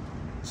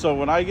so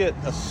when I get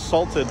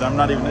assaulted, I'm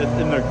not even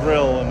in their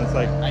grill, and it's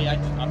like...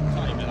 I'm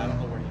telling you, man, I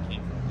don't know where he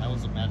came from. That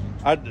was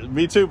imagined.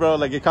 Me too, bro.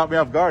 Like, it caught me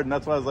off guard, and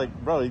that's why I was like,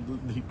 bro, he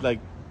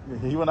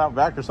went out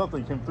back or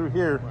something, came through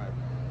here. Right.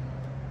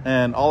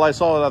 And all I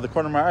saw out of the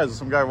corner of my eyes was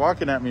some guy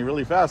walking at me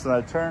really fast, and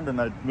I turned and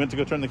I went to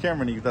go turn the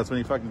camera, and that's when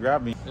he fucking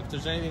grabbed me. If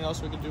there's anything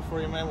else we can do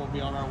for you, man, we'll be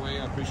on our way.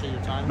 I appreciate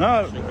your time.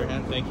 No. Shake your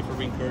hand. Thank you for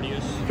being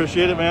courteous.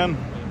 Appreciate it, man.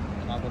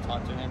 And I'll go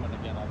talk to him, and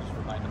again, I'll just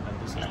remind him that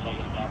this is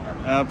public property.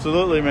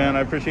 Absolutely, man.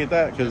 I appreciate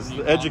that, because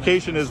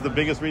education is the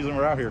biggest reason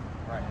we're out here.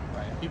 Right,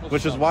 right.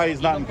 Which is why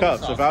he's not in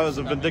cuffs. If I was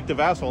a vindictive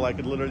asshole, I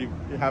could literally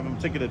have him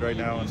ticketed right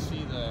now. You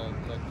see the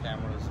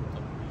cameras with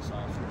the police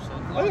officers. So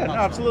oh yeah, no,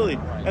 absolutely.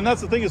 Right. And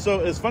that's the thing is, so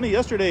it's funny.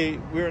 Yesterday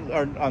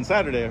on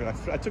Saturday,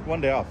 I took one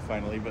day off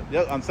finally,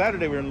 but on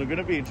Saturday we were in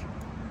Laguna Beach,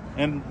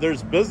 and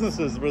there's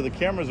businesses where the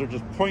cameras are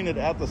just pointed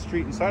at the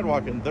street and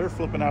sidewalk, and they're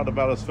flipping out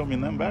about us filming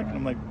them back, and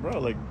I'm like, bro,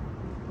 like,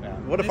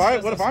 what if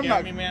I'm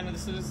not? Me, man,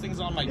 this thing's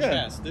on my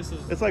chest. This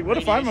is. It's like, what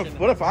if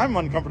I'm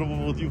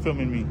uncomfortable with you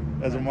filming me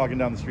as I'm walking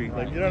down the street?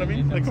 Right. Like, you know what I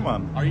mean? Like, come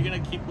on. Are you gonna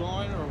keep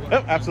going or what?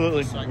 Yep,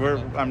 absolutely.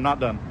 I'm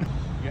not done.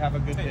 You have a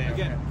good day.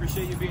 Again,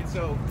 appreciate you being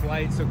so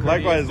polite, so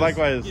courteous.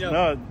 Likewise. You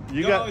know, no,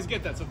 you don't always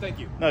get that, so thank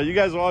you. No, you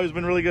guys have always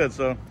been really good,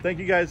 so thank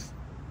you guys.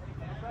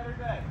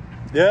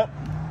 Yep.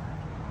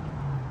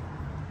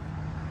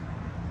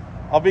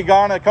 I'll be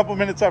gone a couple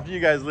minutes after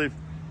you guys leave.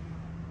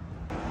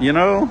 You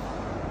know,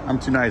 I'm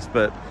too nice,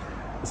 but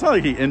it's not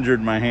like he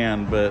injured my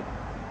hand, but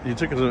he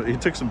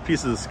took some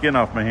pieces of skin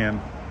off my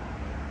hand.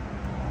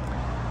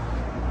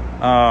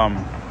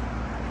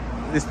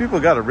 These people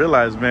got to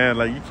realize, man,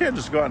 like, you can't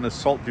just go out and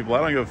assault people. I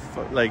don't give a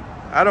fuck. Like,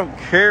 I don't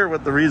care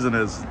what the reason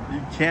is.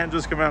 You can't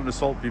just come out and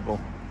assault people.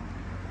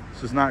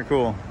 It's just not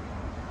cool.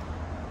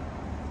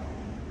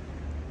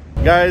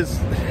 Guys,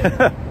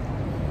 I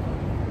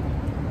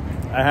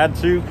had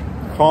to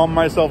calm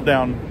myself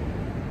down.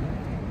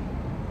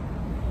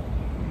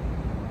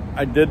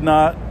 I did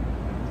not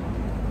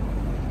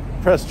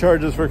press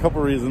charges for a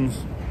couple reasons.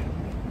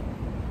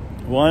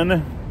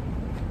 One,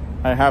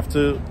 I have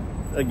to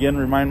again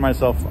remind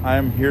myself I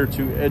am here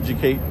to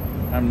educate.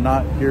 I'm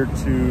not here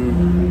to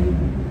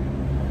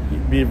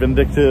be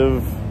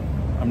vindictive.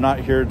 I'm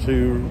not here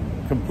to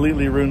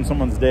completely ruin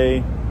someone's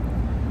day.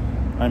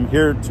 I'm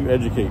here to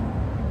educate.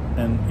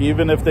 And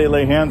even if they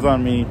lay hands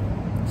on me,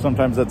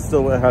 sometimes that's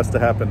still what has to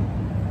happen.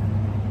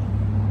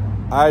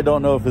 I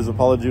don't know if his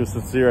apology was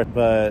sincere,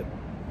 but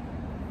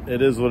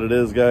it is what it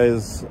is,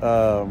 guys.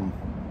 I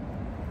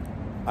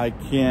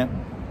can't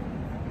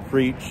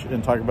preach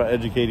and talk about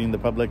educating the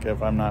public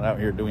if I'm not out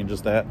here doing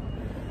just that.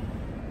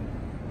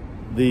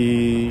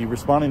 The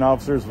responding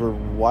officers were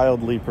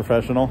wildly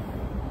professional,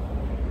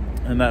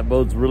 and that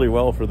bodes really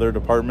well for their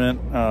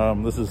department.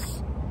 This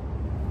is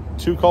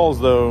 2 calls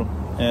though,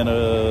 in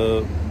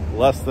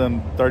less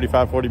than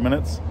 35-40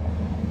 minutes.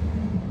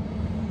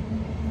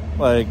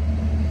 Like,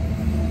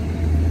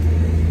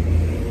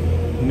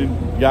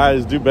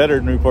 guys, do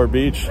better, Newport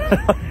Beach.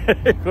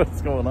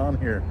 What's going on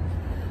here?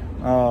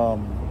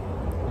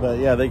 But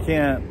yeah, you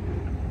can't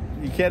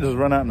just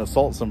run out and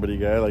assault somebody,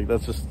 guy. Like,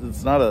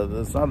 it's not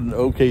an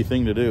okay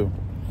thing to do.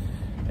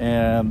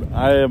 And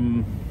I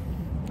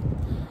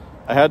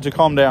had to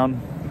calm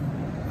down.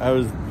 I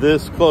was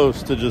this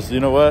close to just, you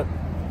know what?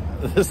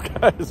 This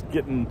guy's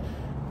getting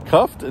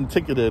cuffed and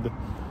ticketed,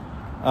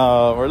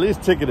 or at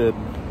least ticketed.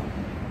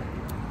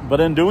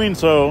 But in doing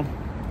so,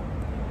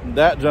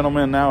 that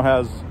gentleman now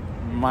has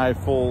my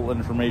full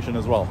information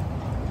as well.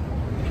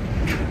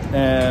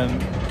 And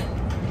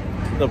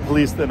the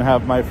police then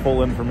have my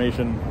full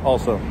information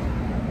also.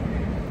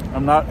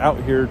 I'm not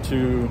out here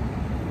to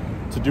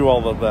do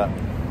all of that.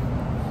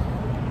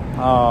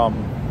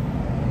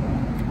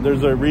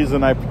 There's a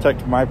reason I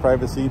protect my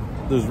privacy.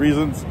 There's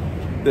reasons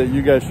that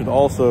you guys should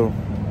also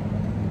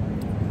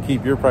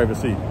keep your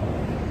privacy.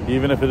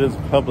 Even if it is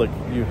public,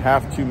 you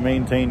have to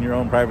maintain your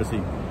own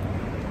privacy,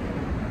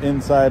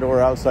 inside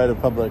or outside of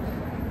public.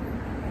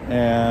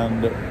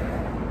 And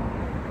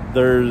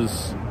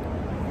there's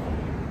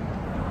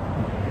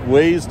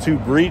ways to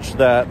breach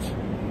that.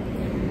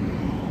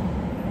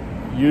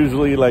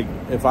 Usually, like,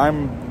 if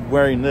I'm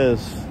wearing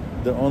this,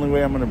 the only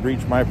way I'm going to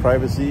breach my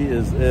privacy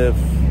is if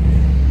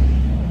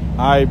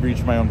I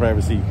breach my own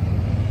privacy.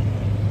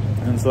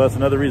 And so that's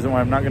another reason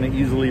why I'm not going to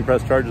easily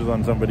press charges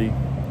on somebody.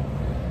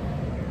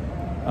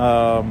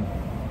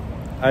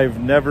 I've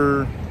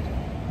never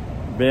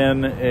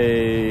been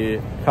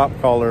a cop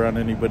caller on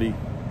anybody,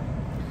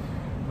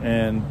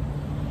 and,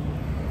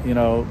 you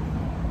know,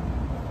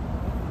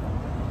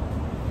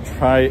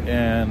 try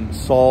and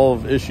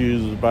solve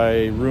issues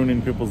by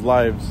ruining people's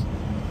lives.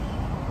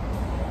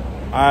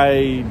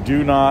 I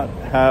do not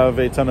have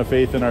a ton of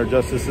faith in our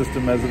justice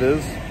system as it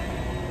is,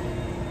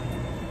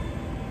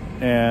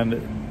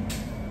 and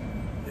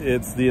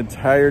it's the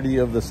entirety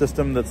of the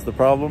system that's the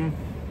problem.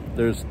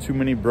 There's too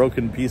many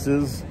broken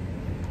pieces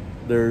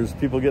there's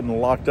people getting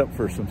locked up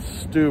for some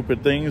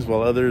stupid things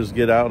while others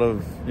get out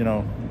of, you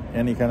know,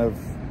 any kind of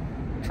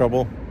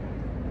trouble.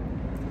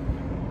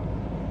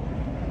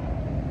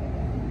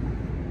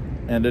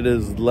 And it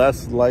is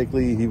less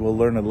likely he will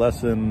learn a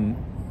lesson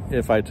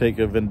if I take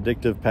a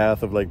vindictive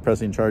path of like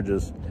pressing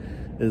charges.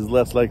 It is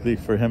less likely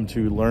for him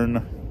to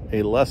learn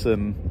a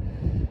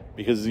lesson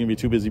because he's gonna be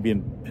too busy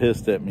being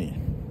pissed at me.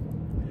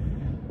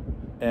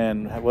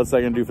 And what's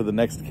that gonna do for the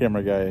next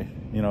camera guy?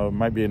 You know, it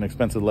might be an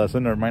expensive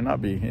lesson or it might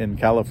not be. In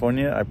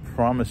California, I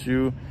promise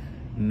you,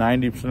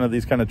 90% of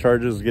these kind of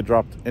charges get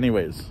dropped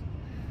anyways.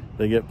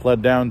 They get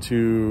pled down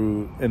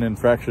to an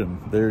infraction.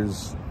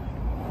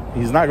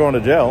 He's not going to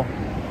jail.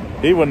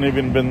 He wouldn't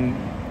even been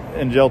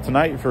in jail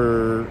tonight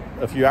for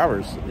a few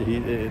hours.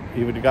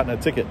 He would have gotten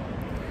a ticket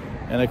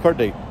and a court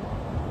date.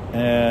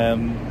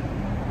 And,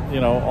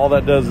 you know, all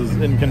that does is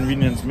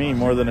inconvenience me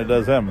more than it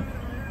does him.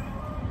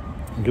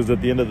 Because at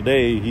the end of the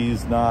day,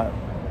 he's not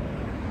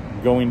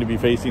going to be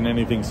facing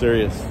anything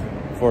serious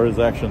for his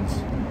actions.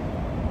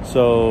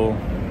 So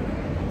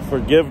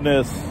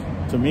forgiveness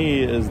to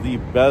me is the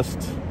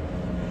best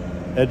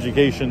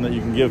education that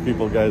you can give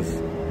people, guys.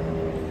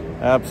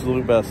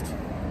 Absolute best.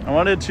 I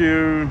wanted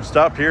to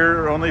stop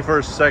here only for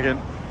a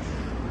second.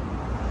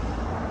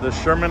 The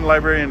Sherman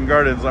Library and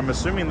Gardens. I'm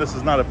assuming this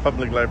is not a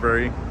public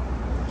library,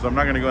 so I'm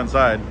not going to go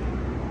inside.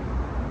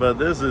 But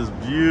this is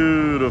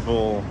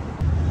beautiful.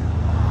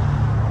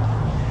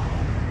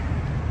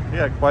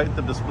 Yeah, quite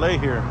the display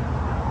here.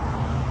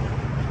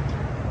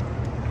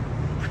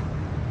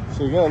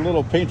 So you got a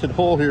little painted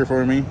hole here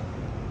for me.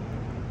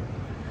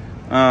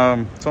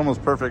 It's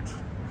almost perfect.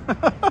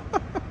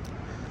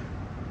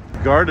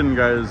 Garden,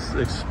 guys,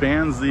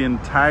 expands the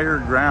entire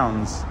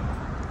grounds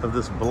of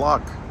this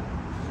block.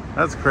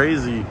 That's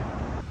crazy.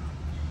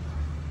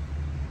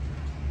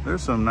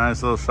 There's some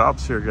nice little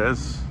shops here,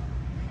 guys.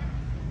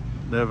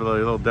 They have a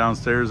little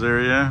downstairs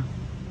area.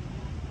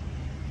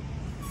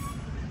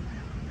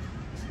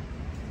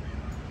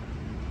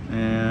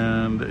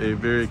 And a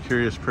very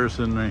curious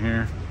person right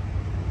here.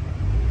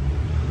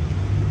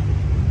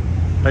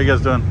 How you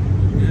guys doing?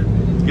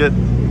 Good. Good.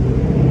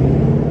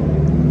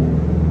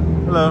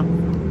 Hello.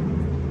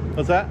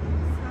 What's that?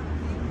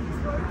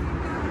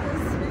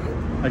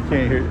 I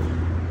can't hear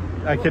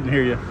you. I couldn't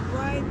hear you.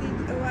 Why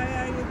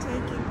are you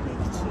taking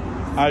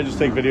pictures? I just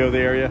take video of the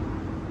area.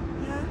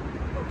 Yeah?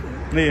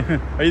 Okay.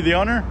 Are you the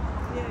owner?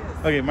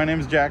 Yes. Okay, my name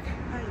is Jack.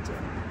 Hi,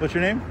 Jack. What's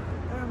your name?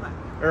 Irma.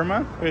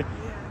 Irma? Okay.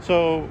 Yeah.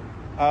 So,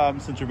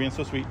 since you're being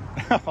so sweet,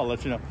 I'll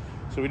let you know.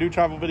 So we do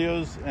travel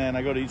videos, and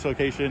I go to each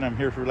location. I'm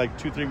here for like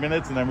 2-3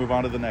 minutes, and I move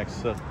on to the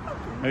next. So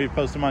maybe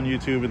post them on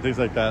YouTube and things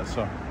like that.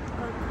 So,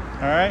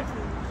 all right.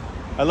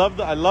 I love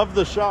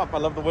the shop. I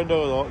love the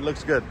window. It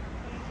looks good.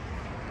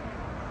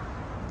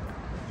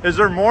 Is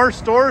there more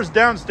stores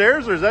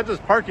downstairs, or is that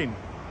just parking?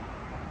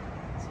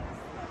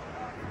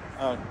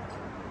 Oh.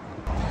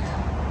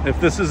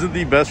 If this isn't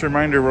the best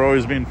reminder, we're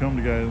always being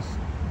filmed, guys.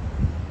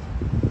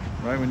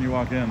 Right when you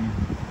walk in.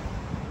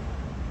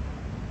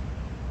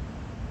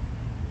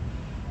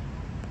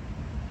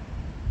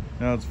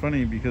 Now it's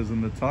funny because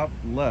in the top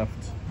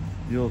left,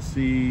 you'll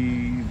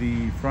see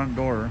the front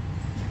door,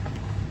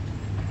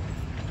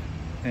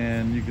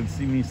 and you can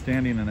see me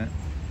standing in it.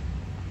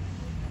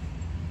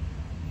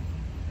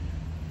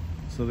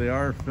 So they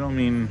are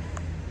filming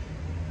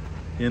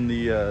in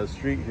the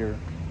street here.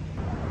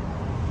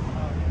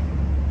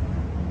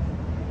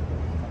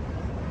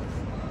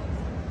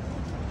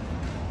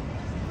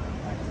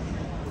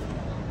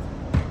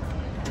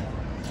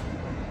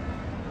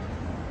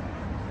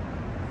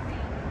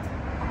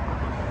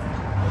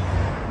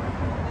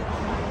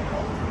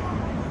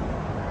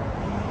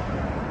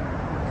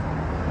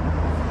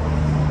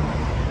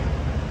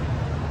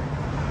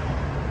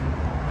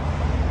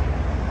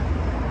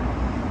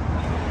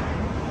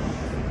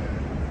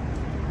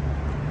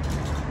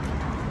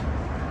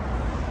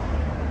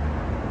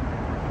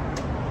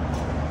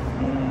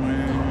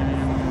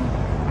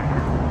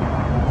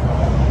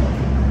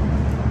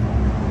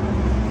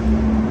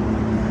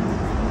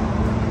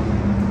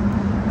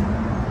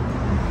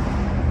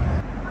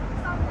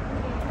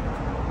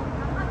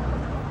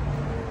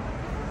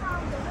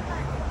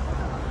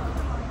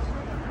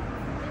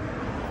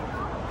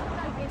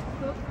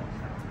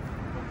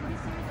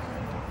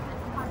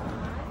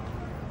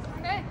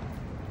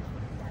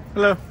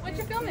 Hello. What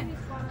you filming?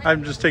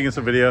 I'm just taking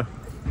some video.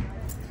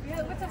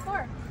 Yeah, what's it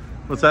for?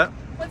 What's that?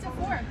 What's it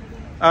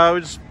for? We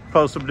just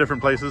post them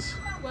different places.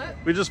 What?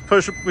 We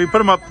put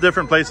them up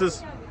different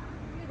places.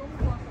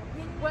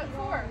 What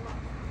for?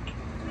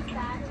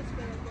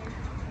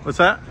 What's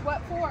that?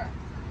 What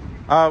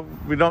for?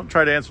 We don't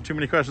try to answer too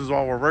many questions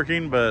while we're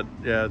working, but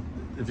yeah,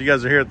 if you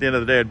guys are here at the end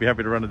of the day, I'd be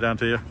happy to run it down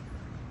to you.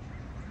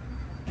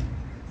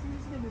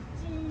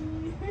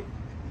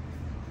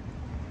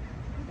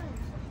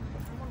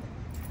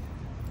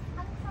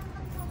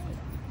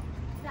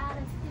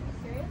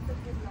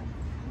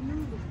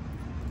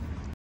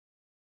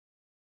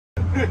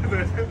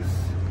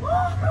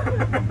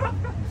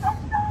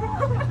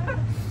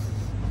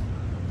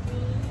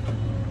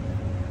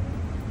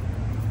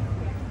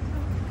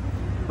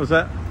 What's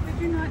that?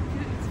 But you're not,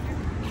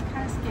 you're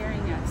kind of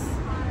scaring us.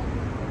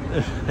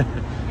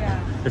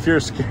 Yeah. If you're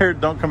scared,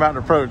 don't come out and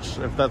approach,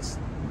 if that's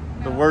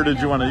the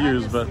wordage you want to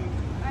use. But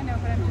I know,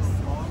 but I'm just,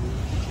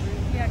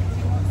 yeah, because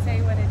you won't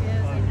say what it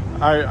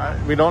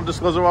is. we don't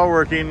disclose it while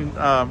working.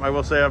 I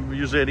will say I'm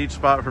usually at each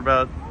spot for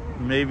about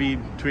maybe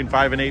between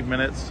 5 and 8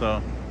 minutes. So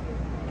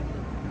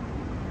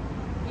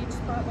Each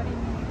spot, what do you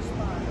mean each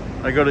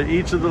spot? I go to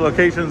each of the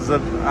locations that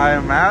I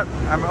am at.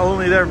 I'm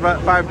only there for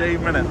about 5 to 8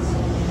 minutes.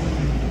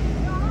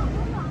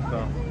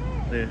 So,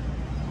 yeah.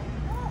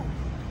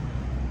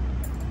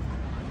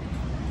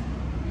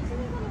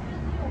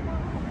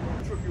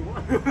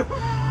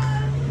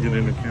 Get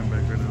in the cam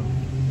back right now.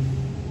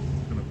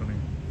 It's kind of funny.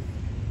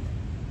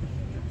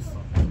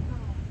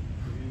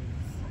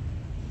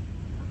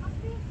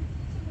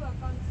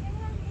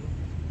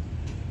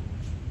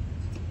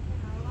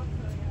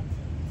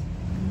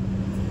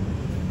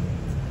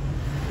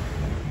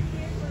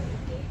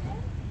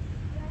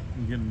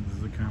 I'm getting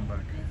the cam back.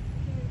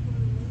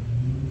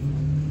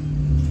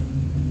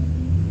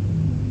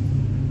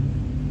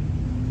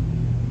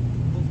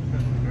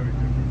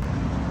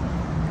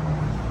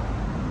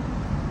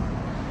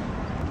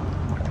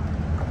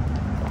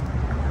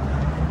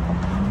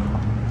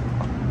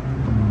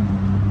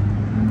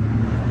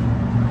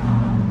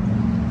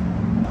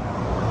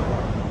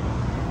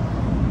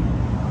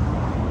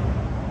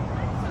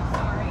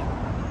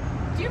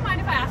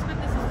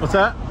 What's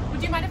that?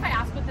 Would you mind if I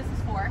ask what this is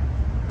for?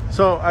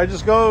 So I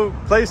just go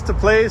place to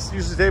place,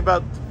 usually take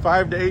about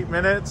 5 to 8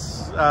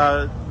 minutes.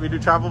 We do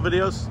travel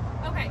videos.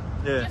 Okay.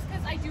 Yeah. Just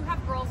because I do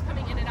have girls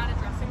coming in and out of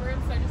dressing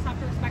rooms, so I just have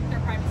to respect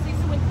their privacy.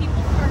 So when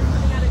people start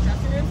coming out of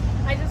dressing rooms,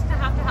 I just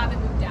have to have it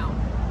moved down.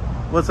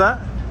 What's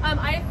that?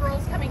 I have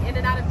girls coming in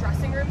and out of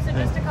dressing rooms in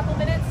just a couple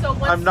minutes. So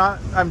once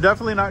I'm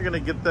definitely not going to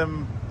get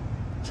them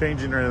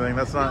changing or anything.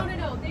 That's not.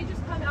 No. They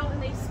just come out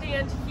and they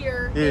stand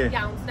here in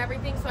gowns and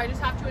everything. So I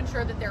just have to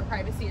ensure that their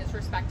privacy is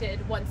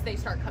respected once they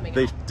start coming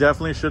They out.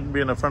 definitely shouldn't be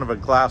in the front of a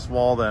glass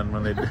wall then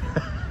when they do.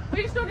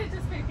 We just don't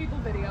anticipate people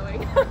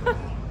videoing.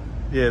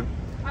 Yeah.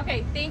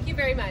 Okay, thank you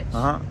very much.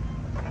 Uh-huh.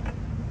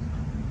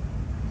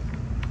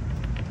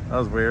 That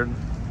was weird.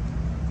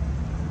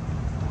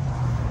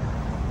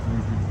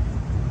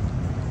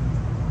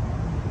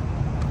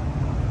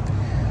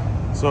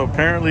 So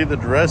apparently the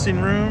dressing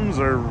rooms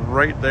are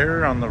right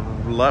there on the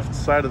left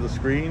side of the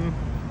screen.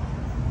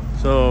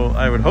 So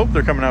I would hope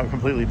they're coming out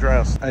completely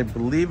dressed. I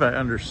believe I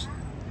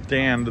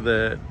understand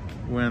that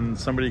when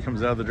somebody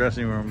comes out of the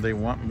dressing room, they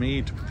want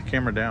me to put the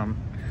camera down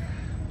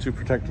to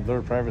protect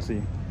their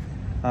privacy.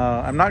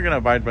 I'm not going to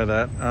abide by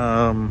that.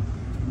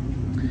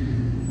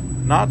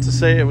 Not to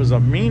say it was a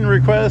mean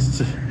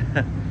request.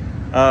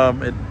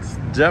 It's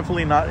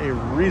definitely not a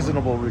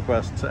reasonable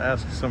request to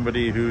ask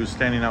somebody who's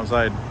standing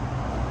outside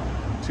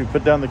to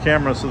put down the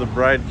camera so the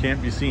bride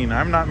can't be seen.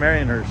 I'm not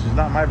marrying her. She's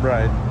not my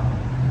bride.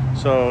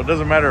 So it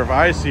doesn't matter if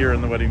I see her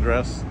in the wedding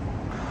dress.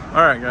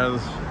 All right,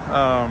 guys.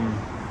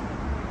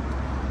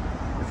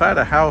 If I had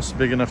a house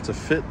big enough to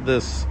fit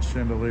this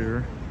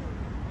chandelier,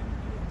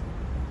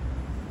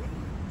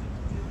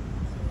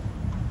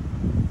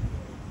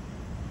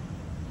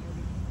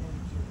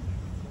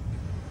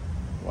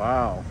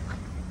 wow.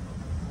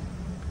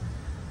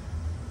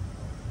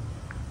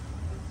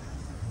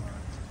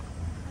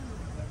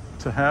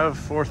 To have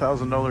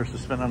 $4,000 to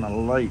spend on a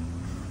light,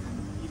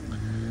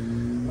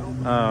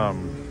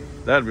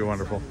 that'd be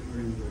wonderful.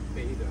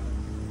 Beta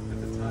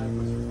at the time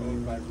was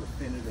owned by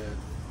Refinitiv,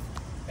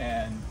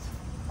 and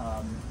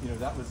you know,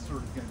 that was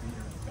sort of going to be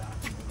your back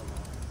into the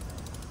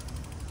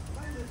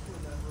line.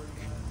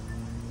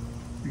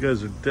 You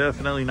guys are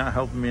definitely not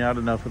helping me out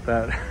enough with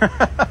that.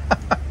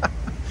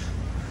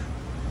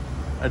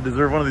 I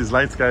deserve one of these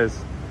lights, guys.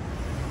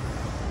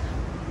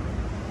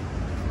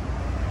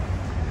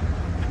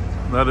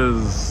 That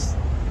is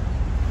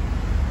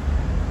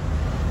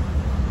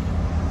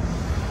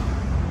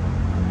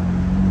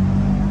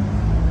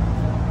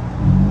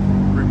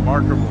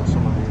remarkable,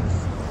 some of these.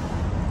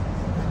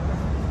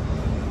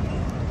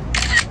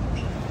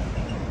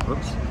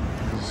 Whoops.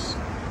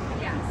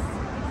 Yes,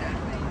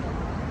 exactly.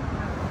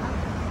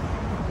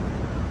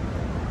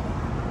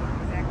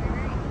 Exactly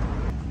right.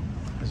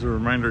 As a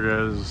reminder,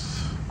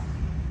 guys,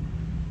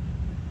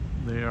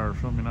 they are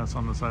filming us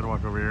on the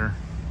sidewalk over here.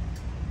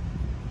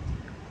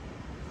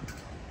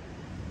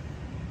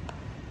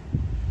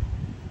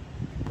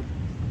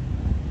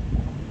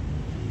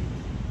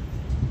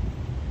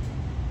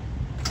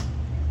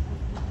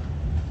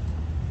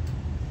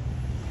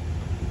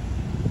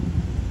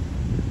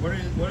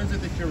 What is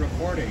it that you're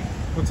recording?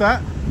 What's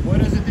that?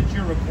 What is it that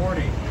you're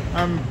recording?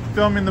 I'm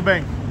filming the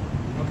bank.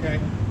 Okay.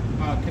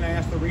 Can I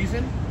ask the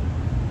reason?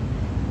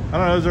 I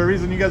don't know, is there a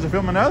reason you guys are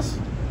filming us?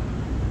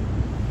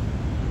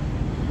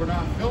 We're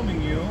not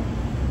filming you.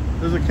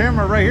 There's a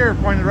camera right here,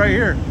 pointed right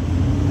here. I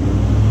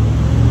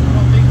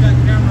don't think that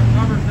camera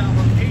covers that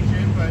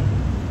location, but...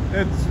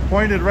 It's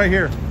pointed right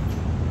here.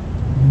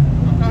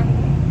 Okay.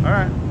 All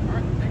right. All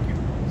right, thank you.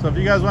 So if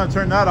you guys want to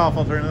turn that off,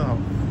 I'll turn it off.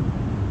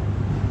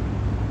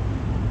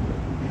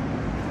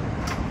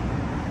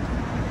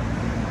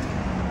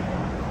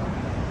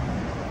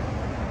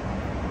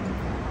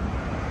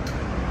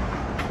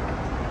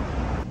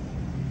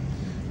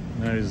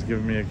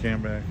 giving me a cam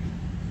back.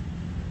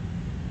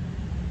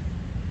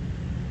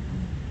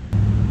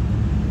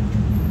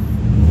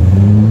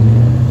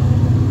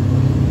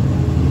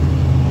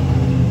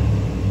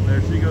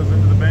 There she goes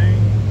into the bank,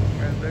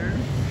 right there.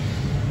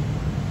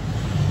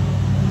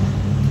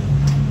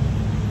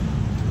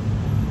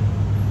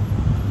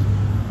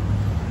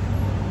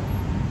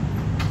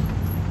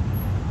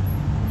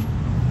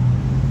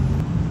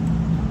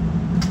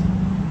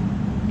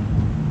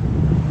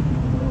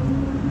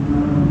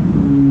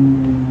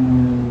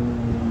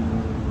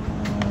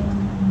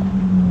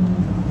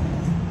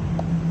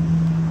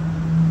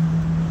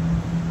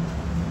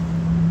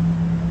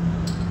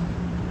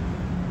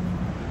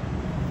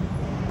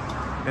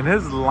 And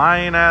his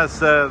lying ass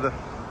said,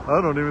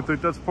 I don't even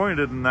think that's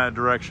pointed in that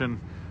direction.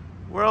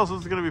 Where else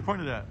is it going to be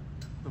pointed at?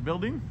 The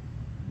building?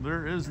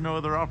 There is no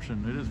other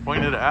option. It is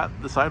pointed at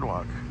the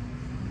sidewalk.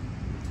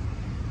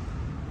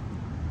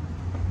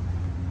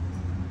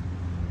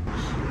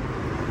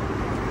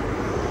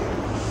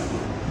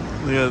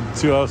 They got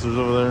two officers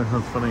over there.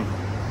 That's funny.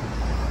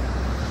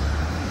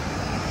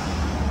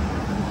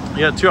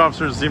 Yeah, two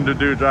officers seem to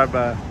do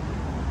drive-by.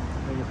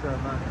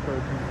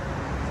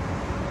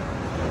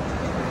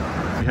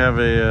 We have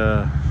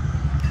a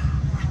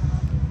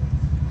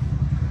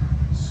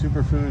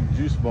superfood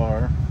juice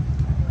bar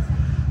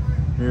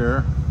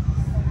here.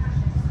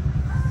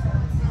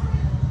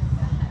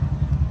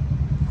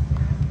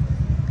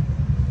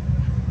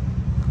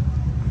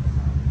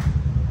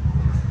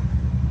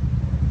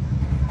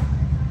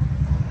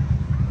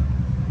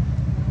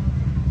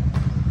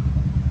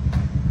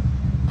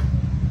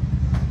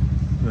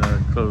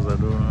 Close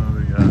that door.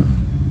 We got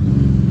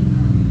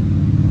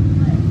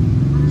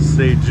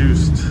Stay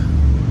Juiced.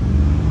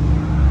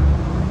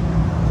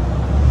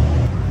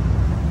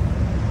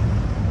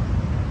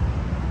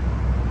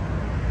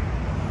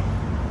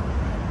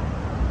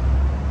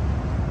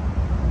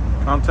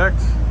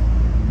 Contact. Hi.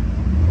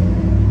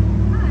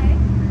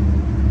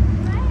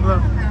 Hello.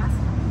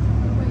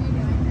 What are you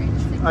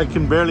doing? I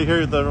can barely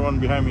hear the one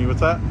behind me. What's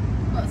that?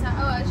 What was that?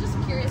 Oh, I was just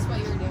curious what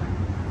you were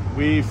doing.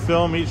 We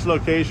film each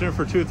location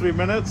for 2 or 3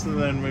 minutes and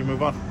then we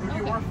move on. Who do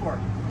you work for?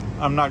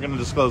 I'm not going to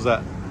disclose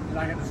that. You're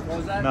not going to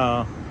disclose that?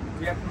 No.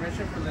 Do you have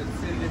permission from the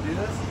city to do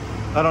this?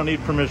 I don't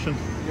need permission.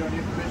 You don't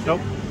need permission?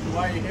 Nope. So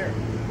why are you here?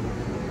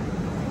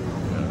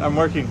 I'm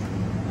working.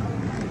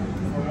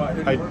 For what?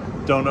 Who do you work for?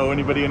 I don't owe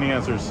anybody any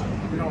answers.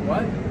 You know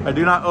what? I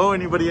do not owe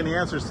anybody any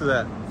answers to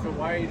that. So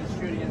why are you just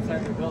shooting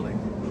inside the building?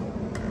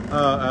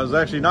 I was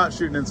actually not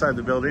shooting inside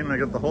the building. I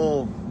got the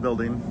whole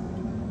building.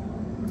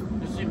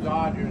 It seems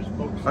odd. You're just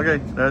focusing. Okay,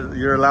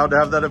 you're allowed to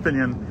have that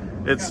opinion.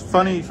 It's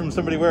funny from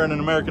somebody wearing an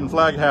American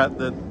flag hat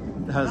that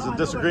has a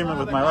disagreement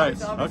with my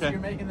rights. Okay. You're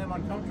making them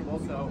uncomfortable,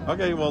 so.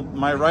 Okay, well,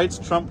 my rights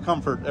trump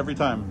comfort every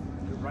time.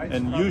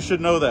 And you should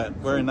know that,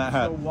 wearing that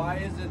hat. So why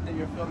is it that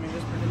you're filming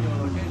this particular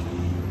location?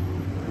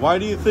 Why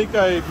do you think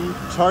I'm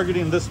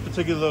targeting this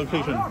particular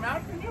location? I'm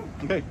asking you.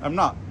 Okay, I'm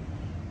not.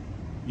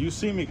 You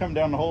see me come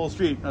down the whole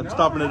street. I'm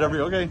stopping at every.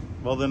 Okay,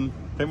 well then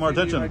pay more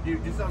attention. Do you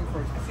do something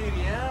for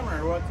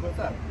CDM or what's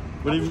up?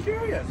 What I'm are just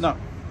curious. No.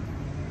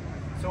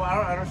 So I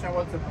don't understand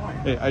what's the point.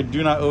 Hey, I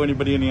do not owe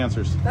anybody any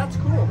answers. That's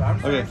cool, but I'm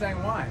just Okay.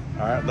 understanding why.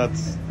 All right,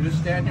 that's You just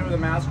stand here with a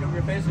mask over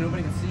your face and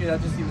nobody can see you.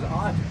 That just seems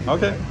odd to people,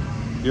 okay.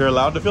 right? You're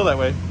allowed to feel that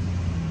way.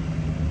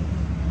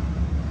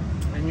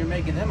 And you're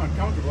making them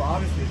uncomfortable.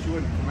 Obviously, she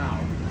wouldn't come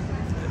out.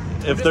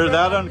 If they're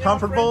that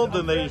uncomfortable,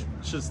 then they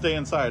should stay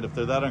inside. If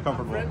they're that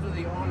uncomfortable. I'm friends with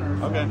the owner,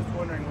 so Okay. I'm just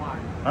wondering why.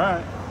 All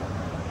right.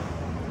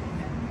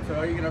 So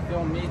are you going to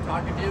film me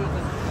talking to you? Is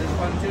this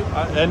fun too?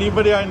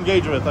 Anybody I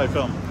engage with, I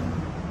film.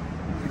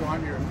 You go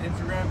on your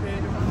Instagram page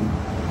or something?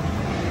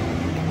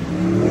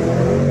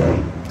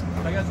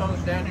 I guess I'll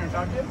just stand here and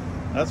talk to you?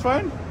 That's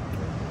fine.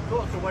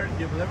 Cool. So where do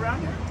you live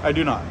around here? I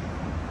do not.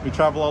 We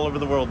travel all over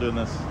the world doing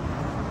this.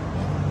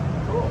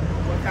 Cool.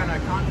 What kind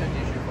of content do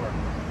you shoot for?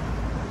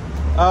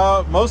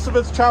 Most of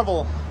it's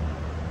travel.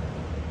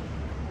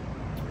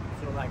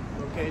 So like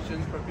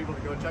locations for people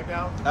to go check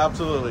out?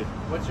 Absolutely.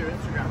 What's your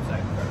Instagram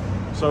site?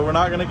 So we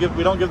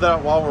don't give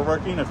that while we're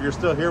working. If you're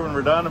still here when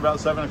we're done about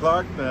 7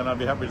 o'clock, then I'd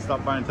be happy to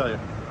stop by and tell you.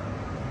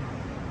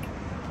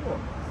 Cool.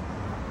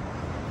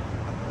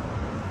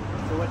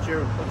 So what's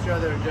your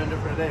other agenda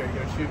for today? Are you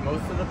gonna shoot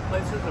most of the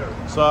places or?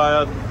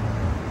 So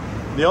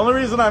the only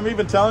reason I'm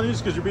even telling you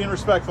is because you're being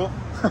respectful.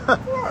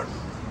 Of course.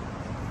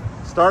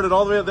 Started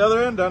all the way at the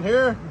other end down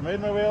here, made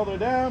my way all the way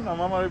down, I'm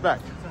on my way back.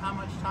 So how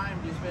much time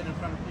do you spend in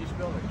front of each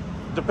building?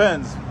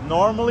 Depends.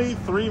 Normally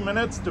 3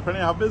 minutes,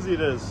 depending on how busy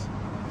it is.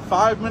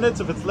 5 minutes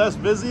if it's less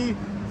busy,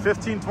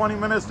 15, 20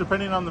 minutes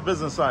depending on the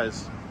business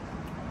size.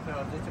 So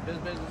is this a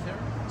business here?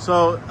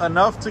 So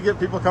enough to get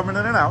people coming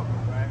in and out,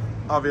 Right.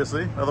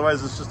 obviously.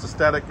 Otherwise it's just a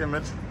static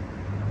image.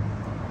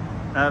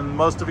 And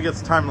most of it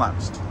gets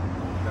time-lapsed.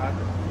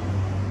 Gotcha.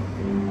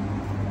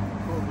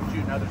 Cool. You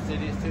shoot in other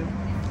cities too?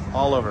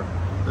 All over.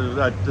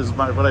 This is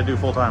what I do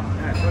full-time.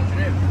 Nice. What's your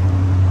name?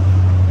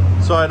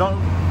 So I don't...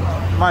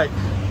 Mike.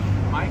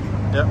 Mike?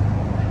 Yep.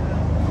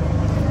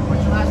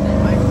 What's your last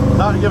name, Mike?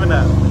 Not giving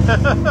that.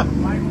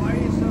 Mike, why are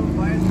you so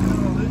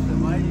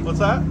elusive? What's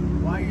that?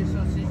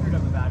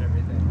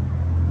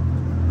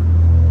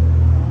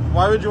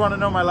 Why would you want to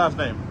know my last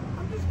name?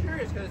 I'm just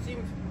curious because it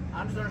seems.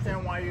 I just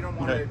understand why you don't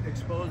want to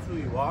expose who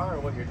you are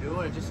or what you're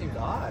doing. It just seems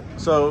odd.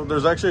 So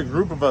there's actually a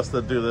group of us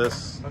that do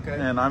this. Okay.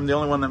 And I'm the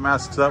only one that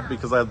masks up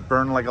because I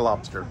burn like a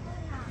lobster.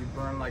 You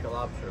burn like a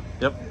lobster.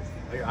 Yep.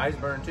 Are your eyes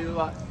burn too a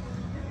lot?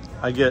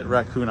 I get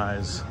raccoon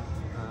eyes.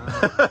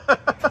 Gotcha.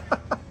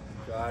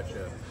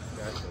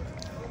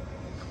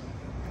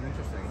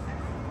 Interesting.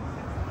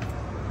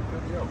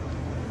 Good deal.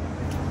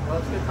 Well,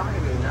 it's good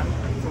talking to you, man.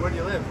 So where do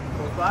you live?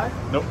 Close by?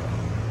 Nope.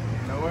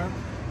 Nowhere?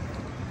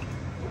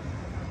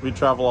 We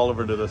travel all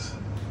over to this.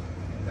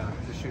 Yeah,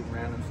 just shoot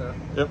random stuff.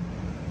 Yep.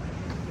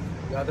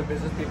 The other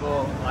business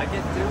people like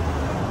it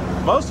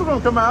too? Most of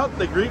them come out,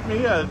 they greet me,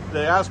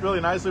 they ask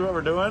really nicely what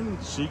we're doing.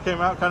 She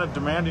came out kind of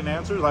demanding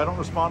answers. I don't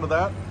respond to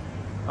that.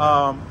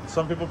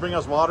 Some people bring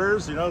us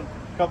waters, you know,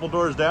 a couple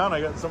doors down,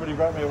 I got somebody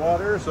brought me a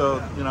water,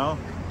 so, you know,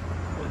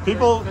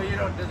 people... So you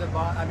don't, does it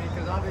bother, I mean,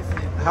 because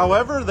obviously...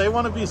 However, they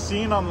want to be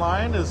seen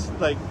online is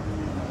like...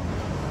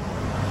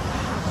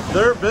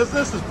 Their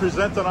business is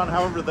presented on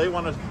however they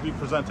want to be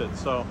presented,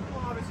 so...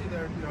 Well, obviously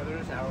they're, you know, they're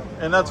just out.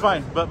 And that's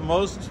fine, but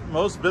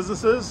most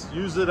businesses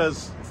use it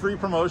as free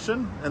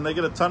promotion, and they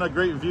get a ton of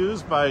great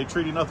views by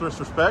treating us with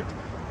respect.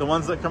 The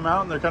ones that come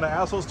out and they're kind of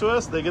assholes to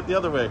us, they get the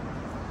other way.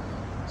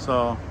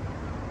 So...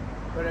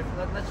 But if,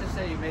 let's just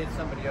say you made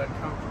somebody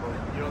uncomfortable,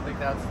 you don't think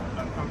that's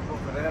uncomfortable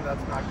for them?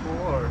 That's not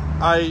cool? Or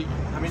I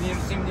mean, you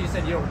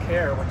said you don't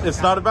care.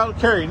 It's not about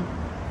caring.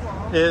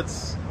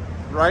 It's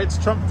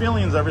rights trump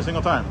feelings every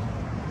single time.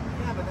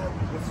 Yeah, but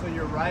so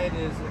your right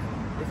is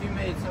if you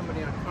made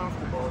somebody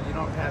uncomfortable, you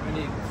don't have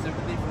any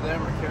sympathy for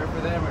them or care for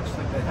them, or just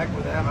like, the heck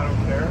with them, I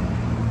don't care.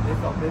 They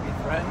felt maybe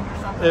threatened or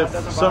something.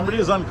 If somebody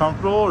is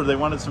uncomfortable or they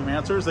wanted some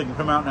answers, they can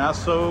come out and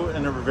ask so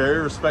in a very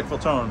respectful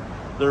tone.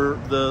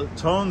 The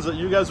tones that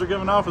you guys are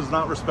giving off is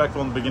not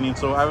respectful in the beginning,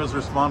 so I was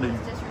responding.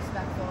 It's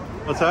disrespectful.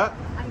 What's that?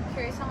 I'm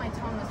curious how my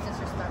tone was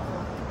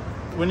disrespectful.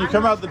 When you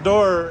come out the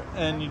door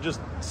and you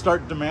just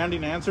start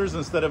demanding answers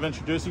instead of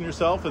introducing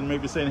yourself and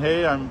maybe saying,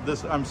 hey, I'm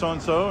so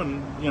and so,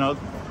 and you know,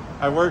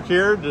 I work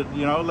here,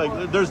 you know,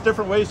 like there's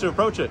different ways to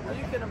approach it.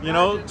 You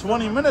know,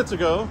 20 minutes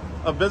ago,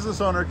 a business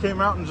owner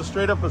came out and just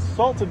straight up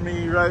assaulted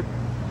me right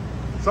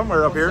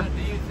somewhere up here. So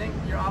do you think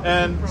you're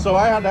and so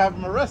I had to have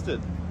him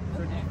arrested.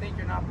 So do you think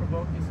you're not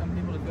provoking some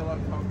people to feel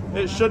uncomfortable?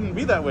 It shouldn't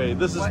be that way.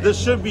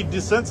 This should be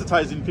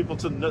desensitizing people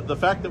to the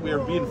fact that we are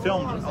being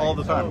filmed all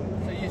the time.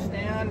 So you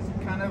stand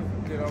kind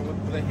of, you know,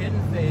 with a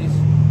hidden face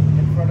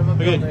in front of a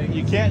building. Okay,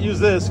 you can't use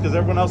this because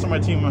everyone else on my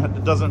team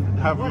doesn't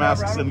have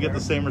masks and get the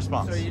same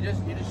response. So you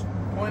just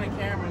point a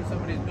camera in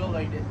somebody's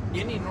building.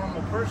 Any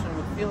normal person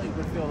would feel a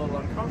little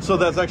uncomfortable. So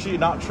that's actually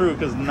not true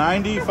because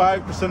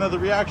 95% of the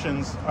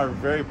reactions are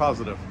very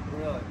positive.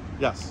 Really?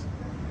 Yes.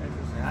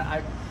 Interesting.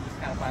 I just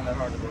kind of find that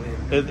hard to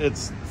believe.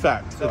 It's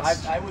fact. So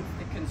I would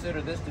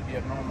consider this to be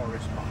a normal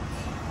response.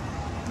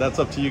 That's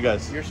up to you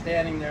guys. You're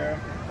standing there,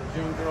 the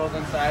Zoom girl's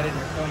inside, and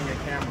you're filming a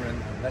camera.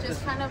 And that's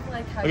just kind of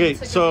like how okay, you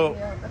took so a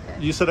video.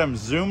 Okay. You said I'm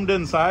zoomed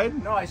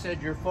inside? No, I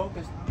said you're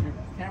focused. Your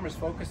camera's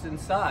focused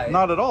inside.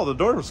 Not at all. The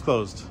door was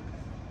closed.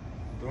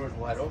 The door's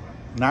wide open.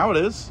 Now it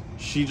is.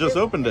 She just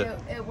opened it.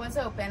 It was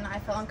open. I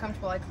felt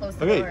uncomfortable. I closed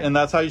the door. Okay, and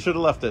that's how you should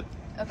have left it.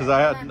 Because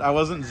I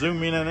wasn't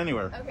zooming in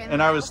anywhere. Okay,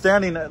 and I was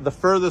standing at the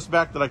furthest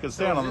back that I could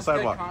stand on the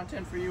sidewalk. Is this good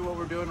content for you, what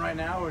we're doing right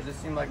now, or does it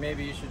seem like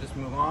maybe you should just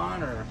move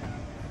on, or?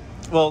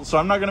 Well, so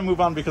I'm not going to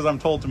move on because I'm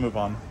told to move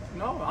on.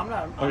 No, I'm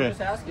not. I'm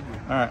just asking you.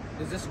 All right.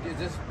 Is this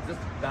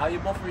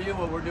valuable for you,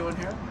 what we're doing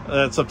here?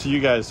 It's up to you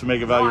guys to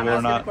make it valuable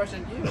or not. I'm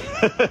asking a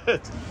question to you.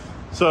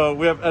 So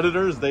we have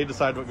editors. They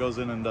decide what goes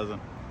in and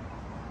doesn't.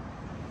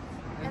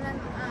 And then,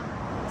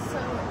 so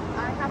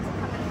I have to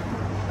come and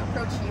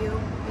approach you,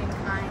 being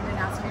kind, and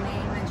ask your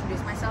name, and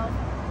introduce myself.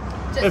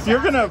 If you're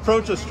going to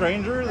approach a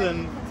stranger, then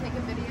you can take a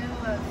video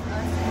of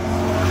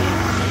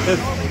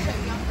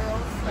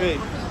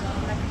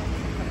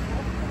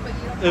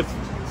us.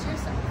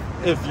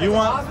 If you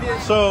want,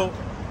 so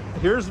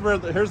here's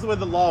the way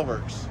the law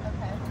works.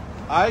 Okay.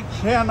 I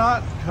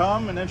cannot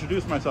come and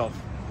introduce myself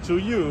to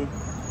you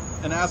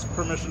and ask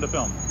permission to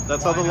film.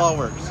 That's how the law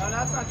works. No,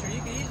 that's not true.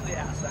 You can easily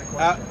ask that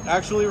question.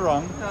 Actually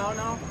wrong. No.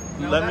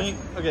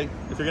 Okay,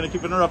 if you're going to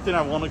keep interrupting,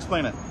 I won't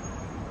explain it.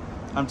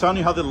 I'm telling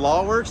you how the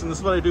law works, and this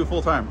is what I do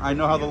full time. I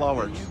know how the law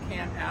works. You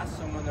can't ask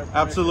someone their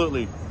permission.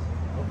 Absolutely.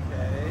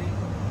 Okay.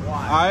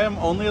 Why? I am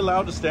only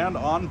allowed to stand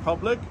on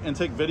public and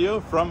take video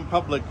from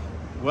public.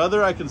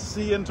 Whether I can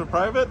see into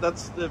private,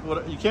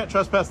 you can't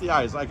trespass the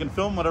eyes. I can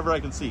film whatever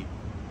I can see.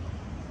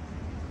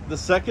 The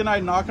second I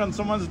knock on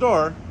someone's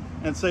door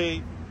and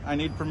say, I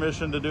need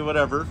permission to do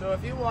whatever. So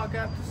if you walk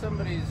up to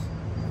somebody's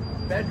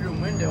bedroom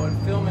window and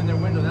film in their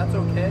window, that's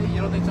okay? You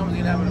don't think someone's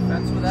going to have an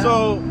offense with that?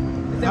 So,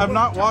 I'm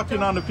not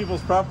walking onto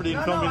people's property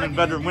and filming in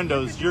bedroom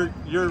windows. You're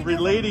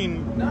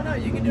relating... No,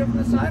 you can do it from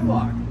the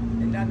sidewalk.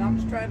 And I'm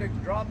just trying to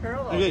draw a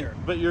parallel here.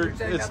 But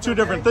it's two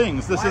different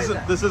things. This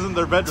isn't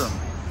their bedroom.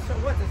 So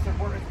what? It's a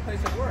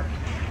place of work.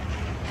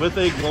 With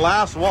a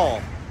glass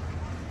wall.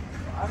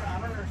 I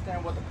don't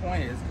understand what the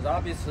point is, because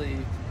obviously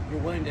you're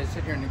willing to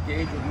sit here and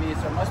engage with me,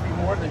 so it must be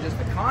more than just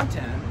the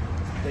content.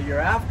 that you're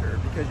after,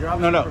 because you're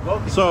obviously No.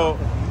 provoking. So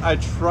something. I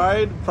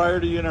tried prior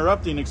to you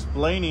interrupting,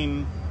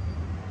 explaining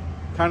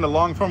kind of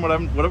long form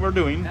what we're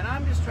doing. And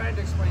I'm just trying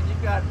to explain.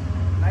 You've got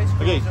nice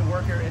girls Okay. that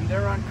work here, and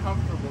they're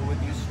uncomfortable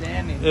with you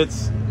standing.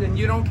 It's and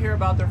you don't care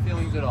about their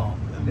feelings at all.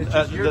 It's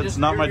just, that's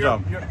not my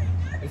job.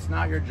 It's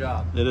not your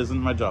job. It isn't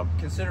my job.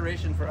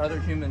 Consideration for other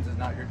humans is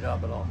not your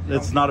job at all.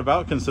 It's not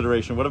about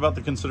consideration. What about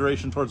the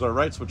consideration towards our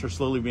rights, which are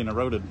slowly being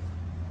eroded?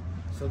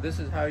 So this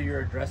is how you're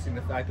addressing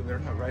the fact that there are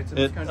no rights in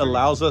this It country?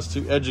 allows us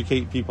to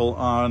educate people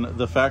on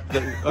the fact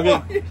that, okay,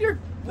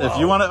 Whoa. if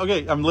you want to,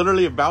 okay, I'm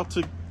literally about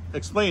to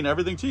explain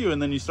everything to you,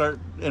 and then you start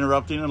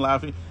interrupting and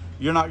laughing.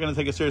 You're not going to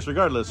take it serious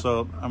regardless,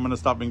 so I'm going to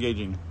stop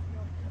engaging.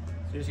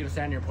 So you're just going to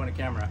stand here and point a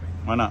camera at me?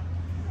 Why not?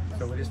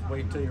 So we just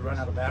wait until you run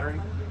out of battery?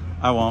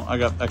 I won't. I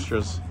got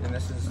extras. And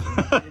this is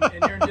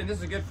and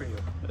this is good for you.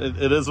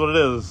 It is what it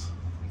is.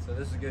 So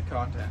this is good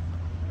content.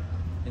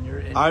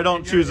 I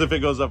don't choose if it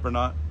goes up or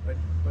not.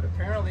 But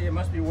apparently it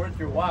must be worth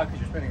your while, because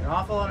you're spending an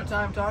awful lot of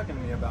time talking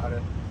to me about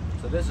it.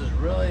 So this is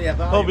really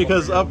valuable. Oh,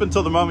 because up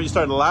until the moment you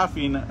started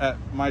laughing at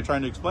my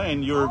trying to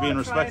explain, you were being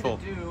respectful. All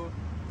I'm trying to do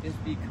is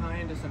be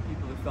kind to some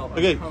people that felt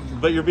Okay,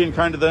 uncomfortable. but you're being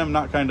kind to them,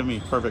 not kind to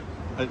me. Perfect.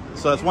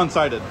 So that's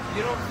one-sided.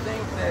 You don't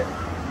think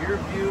that your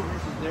view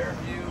versus their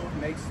view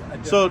makes a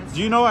difference? So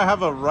do you know I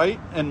have a right,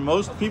 and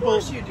most people...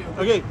 Of course you do.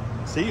 Okay,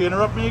 see, you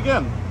interrupt me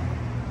again.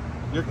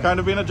 You're kind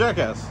of being a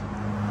jackass.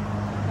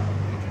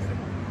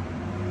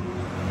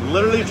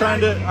 Literally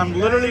trying to... I'm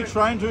literally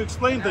trying to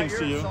explain things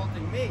to you. You're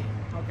insulting me.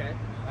 Okay.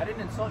 I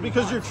didn't insult you.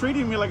 Because you're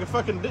treating me like a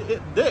fucking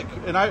dick,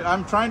 and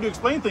I'm trying to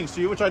explain things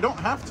to you, which I don't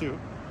have to.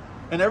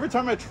 And every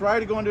time I try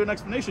to go into an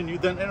explanation, you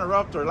then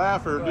interrupt or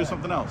laugh or do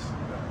something else.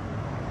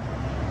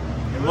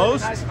 It would be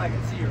nice if I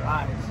could see your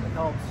eyes. It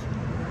helps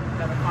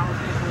have a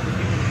conversation with a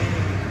human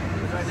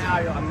being. Because right now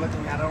I'm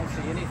looking at it, I don't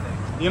see anything.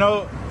 You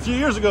know, a few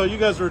years ago, you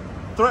guys were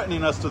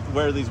threatening us to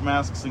wear these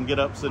masks and get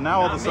up, so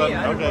now all of a sudden,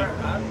 okay.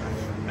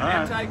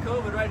 I'm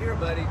anti-COVID right here,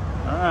 buddy. All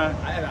right.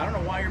 I don't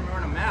know why you're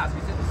wearing a mask.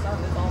 You said the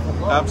sun is awful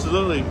low.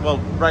 Absolutely. Well,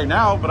 right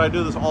now, but I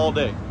do this all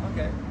day.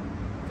 Okay.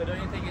 So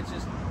don't you think it's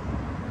just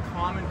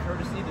common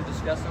courtesy to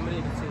discuss somebody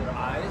and see their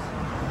eyes?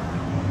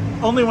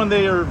 Only when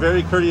they are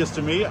very courteous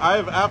to me. I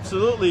have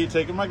absolutely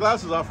taken my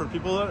glasses off for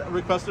people that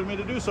requested me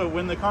to do so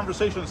when the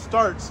conversation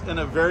starts in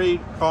a very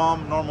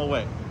calm, normal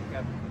way. Okay.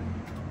 I'm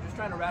just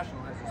trying to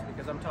rationalize this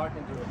because I'm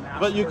talking to a mask.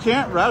 But you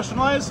can't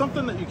rationalize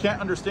something that you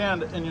can't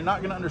understand, and you're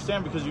not going to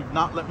understand because you've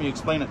not let me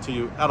explain it to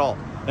you at all.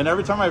 And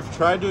every time I've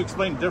tried to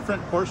explain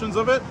different portions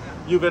of it,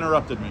 you've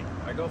interrupted me.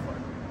 All right, go for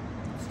it.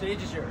 The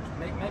stage is yours.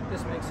 Make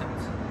this make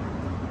sense.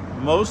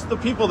 Most of the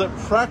people that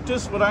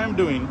practice what I am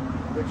doing,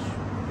 Which is?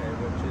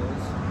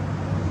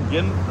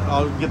 again,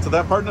 I'll get to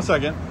that part in a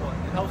second. Well,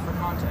 it helps for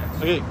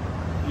context. Okay,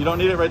 you don't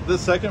need it right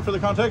this second for the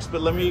context,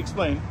 but let me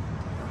explain.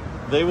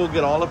 They will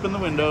get all up in the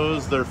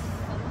windows. They're...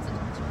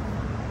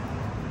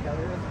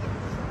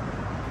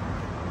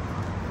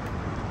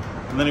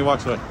 And then he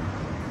walks away.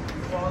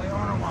 Well, the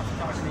owner wants to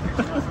talk to me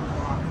because she doesn't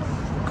want to.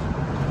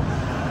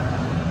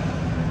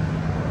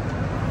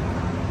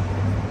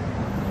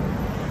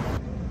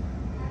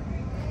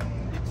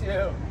 You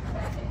too.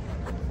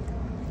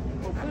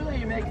 Well, clearly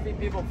you make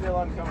people feel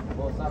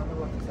uncomfortable, so I don't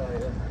know what to tell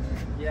you.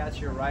 Yes,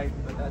 you're right,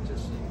 but that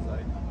just seems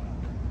like,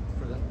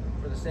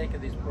 for the sake of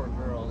these poor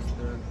girls,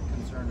 they're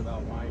concerned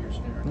about why you're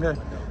staring at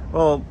the window.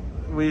 Well,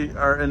 we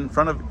are in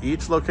front of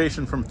each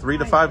location from 3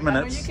 to 5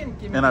 minutes,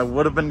 and I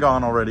would have been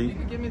gone already. You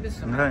can give me the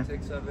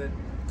semantics of it.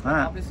 All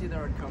right. Obviously,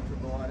 they're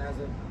uncomfortable, and as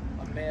a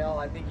male,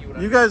 I think you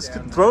would. You guys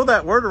throw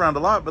that word around a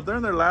lot, but they're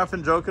in there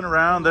laughing, joking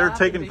around. They're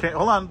taking,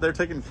 hold on, they're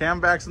taking cam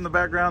backs in the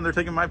background. They're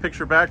taking my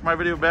picture back, my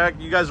video back.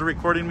 You guys are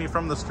recording me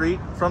from the street,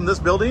 from this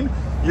building.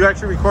 You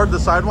actually record the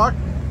sidewalk.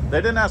 They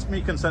didn't ask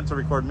me consent to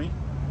record me.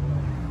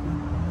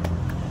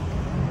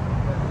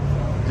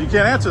 You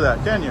can't answer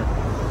that, can you?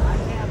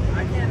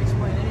 I can't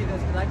explain any of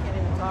this because I can't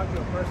even talk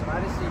to a person.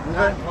 I just see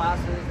black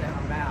glasses and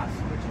a mask,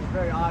 which is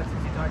very odd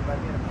since you talk about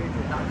being a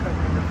patriot, not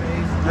covering your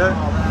face and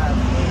all that.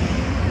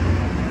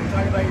 You're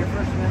talking about your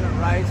First Amendment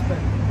rights, but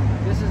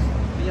this is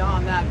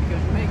beyond that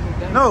because you're making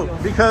them feel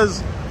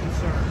because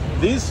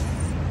concerned. These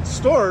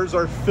stores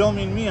are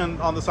filming me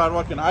on the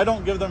sidewalk, and I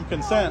don't give them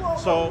consent. Whoa.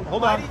 So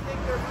hold Why on. do you think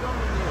they're filming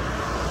you?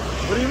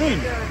 What do you mean?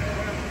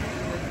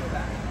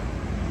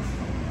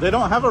 They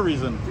don't have a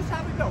reason. Just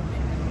have it go.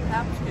 It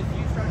happens because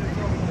you started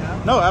filming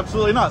them. No,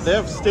 absolutely not. They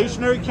have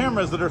stationary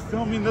cameras that are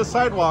filming this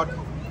sidewalk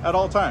at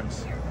all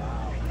times.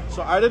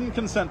 So I didn't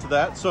consent to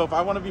that. So if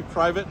I want to be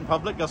private and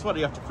public, guess what?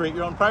 You have to create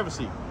your own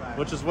privacy,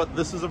 which is what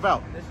this is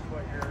about. And this is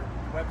what your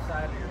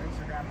website or your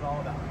Instagram is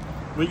all about.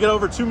 We get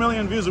over 2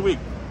 million views a week.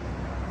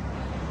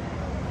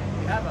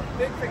 You have a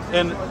big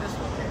fixation with this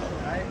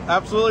location, right?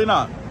 Absolutely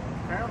not.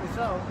 Apparently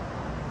so.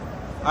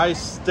 I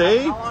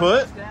stay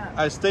put.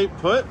 I stay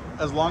put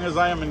as long as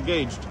I am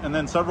engaged, and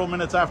then several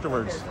minutes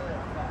afterwards. Okay,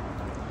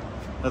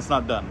 so that's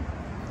not done.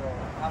 So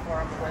how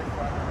far I'm away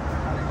from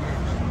not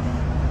engaged?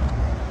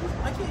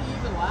 Why can't you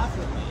even laugh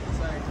with me? It's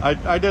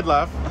like, I did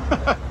laugh. I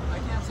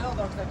can't tell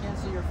though because I can't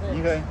see your face.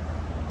 Okay.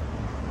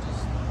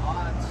 Just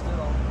odd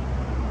still.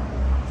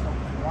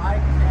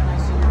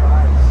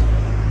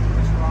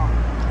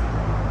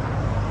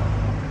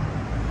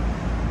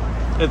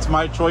 It's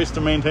my choice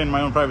to maintain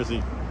my own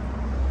privacy.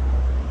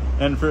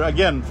 And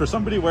for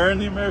somebody wearing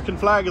the American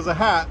flag as a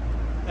hat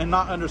and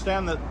not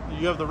understand that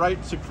you have the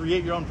right to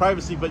create your own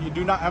privacy, but you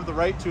do not have the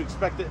right to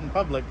expect it in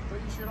public. But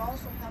you should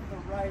also have the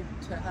right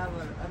to have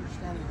an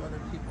understanding of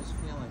other people's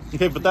feelings.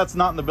 Okay, but that's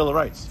not in the Bill of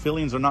Rights.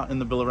 Feelings are not in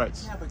the Bill of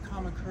Rights. Yeah, but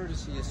common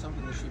courtesy is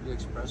something that should be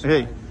expressed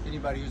Okay. by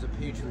anybody who's a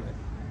patriot.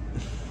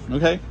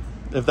 Okay.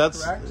 If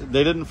that's, Correct?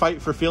 they didn't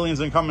fight for feelings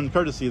and common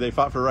courtesy, they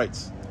fought for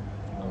rights.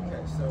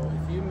 Okay, so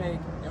if you make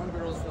young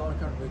girls feel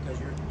uncomfortable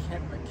because you're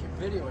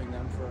videoing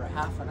them for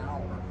half an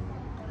hour,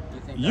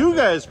 think you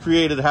guys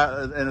created,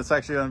 and it's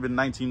actually only been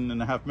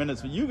 19.5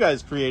 minutes, but you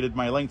guys created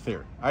my length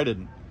here. I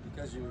didn't.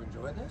 Because you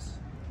enjoy this?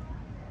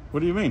 What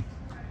do you mean?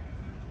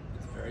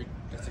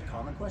 It's a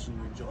common question.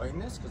 You enjoying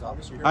this? Because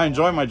obviously you're I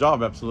enjoy my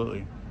job,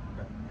 absolutely.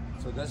 Okay.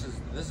 So this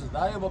is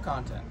valuable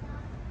content.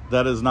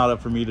 That is not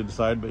up for me to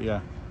decide, but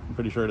yeah, I'm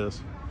pretty sure it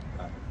is.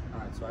 All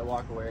right, so I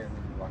walk away and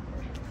then you walk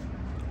away.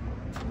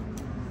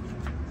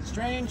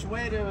 Strange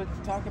way to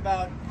talk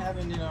about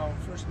having,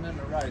 First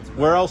Amendment rights.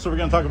 Where else are we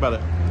going to talk about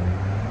it?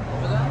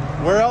 What was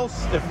that? Where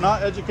else, if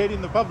not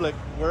educating the public,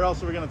 where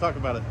else are we going to talk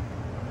about it?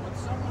 With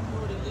someone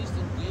who would at least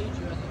engage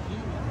you as a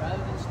human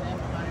rather than stand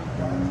behind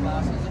dark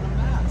glasses and a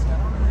mask. I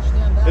don't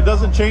understand that. It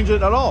doesn't change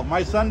it at all.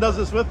 My son does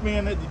this with me,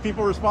 and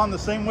people respond the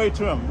same way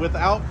to him,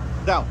 without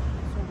doubt. So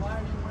why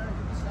are you wearing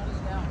it? The sun is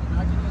down. You're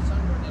not getting a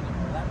sunburn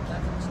anymore. That's an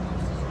excuse.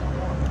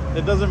 No more.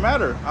 It doesn't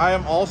matter. I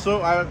am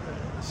also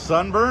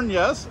sunburn,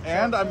 yes,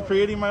 and I'm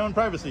creating my own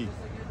privacy. Is this a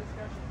good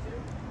discussion too?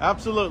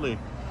 Absolutely.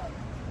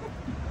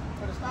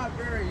 But it's not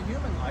very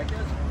human-like, is it?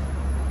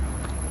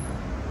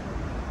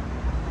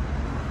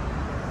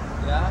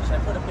 Yeah, should I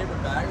put a paper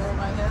bag over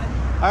my head?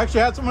 I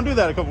actually had someone do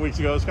that a couple weeks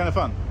ago. It was kind of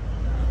fun.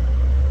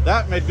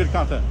 That made good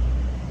content.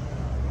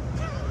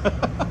 Well,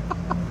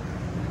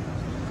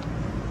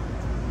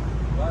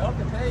 I hope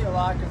they pay you a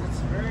lot because it's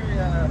a very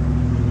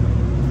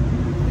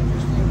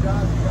interesting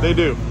job. They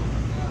do.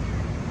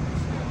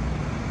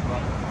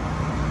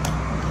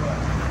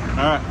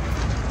 All right.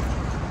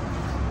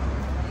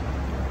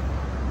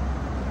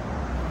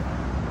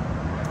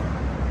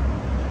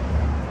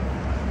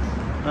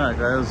 All right,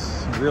 guys.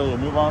 We'll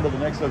move on to the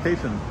next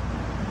location,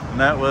 and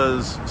that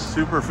was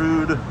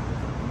Superfood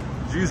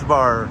Juice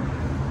Bar.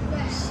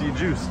 See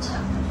Juiced.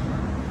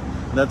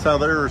 And that's how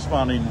they're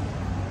responding.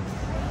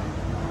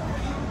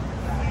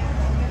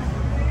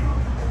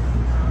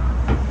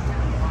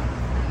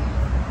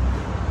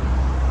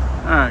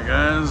 All right,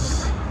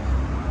 guys.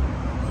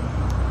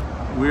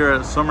 We are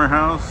at Summer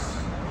House,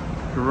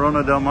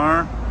 Corona del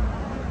Mar.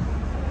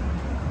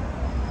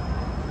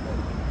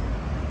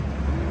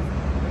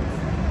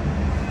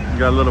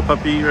 Got a little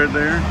puppy right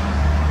there.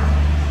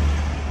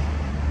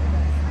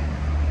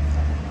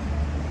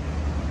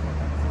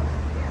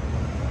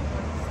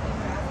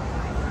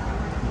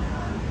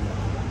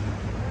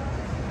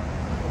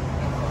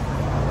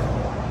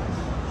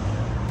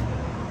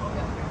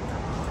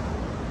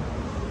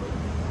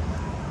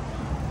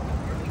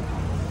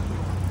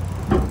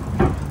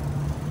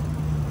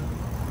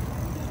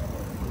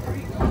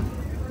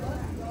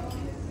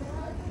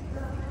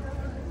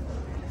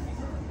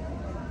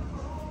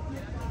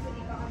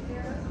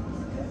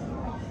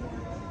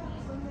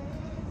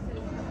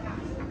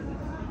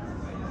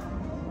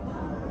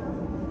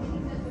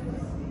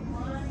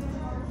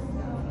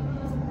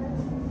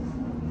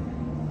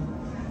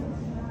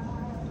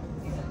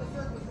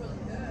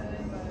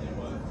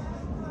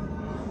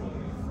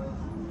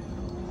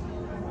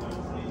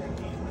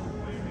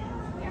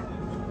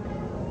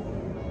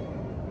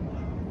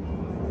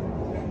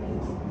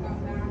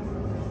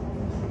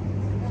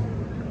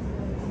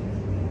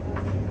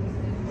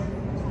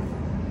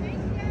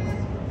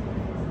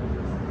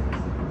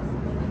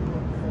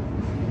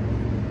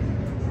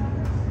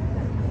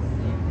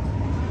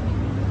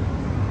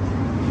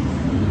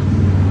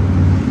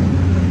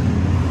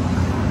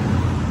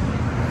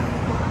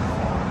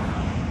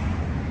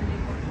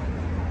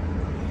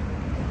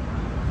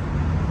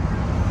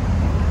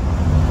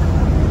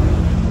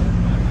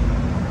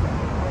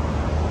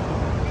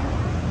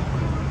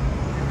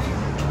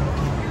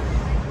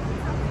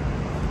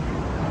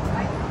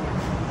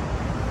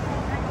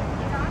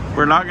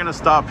 We're not going to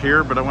stop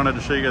here, but I wanted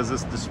to show you guys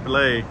this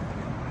display.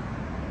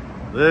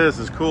 This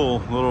is cool.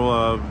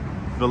 Little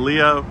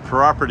Villa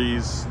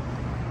Properties,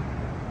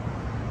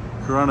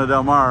 Corona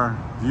del Mar.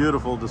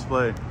 Beautiful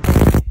display.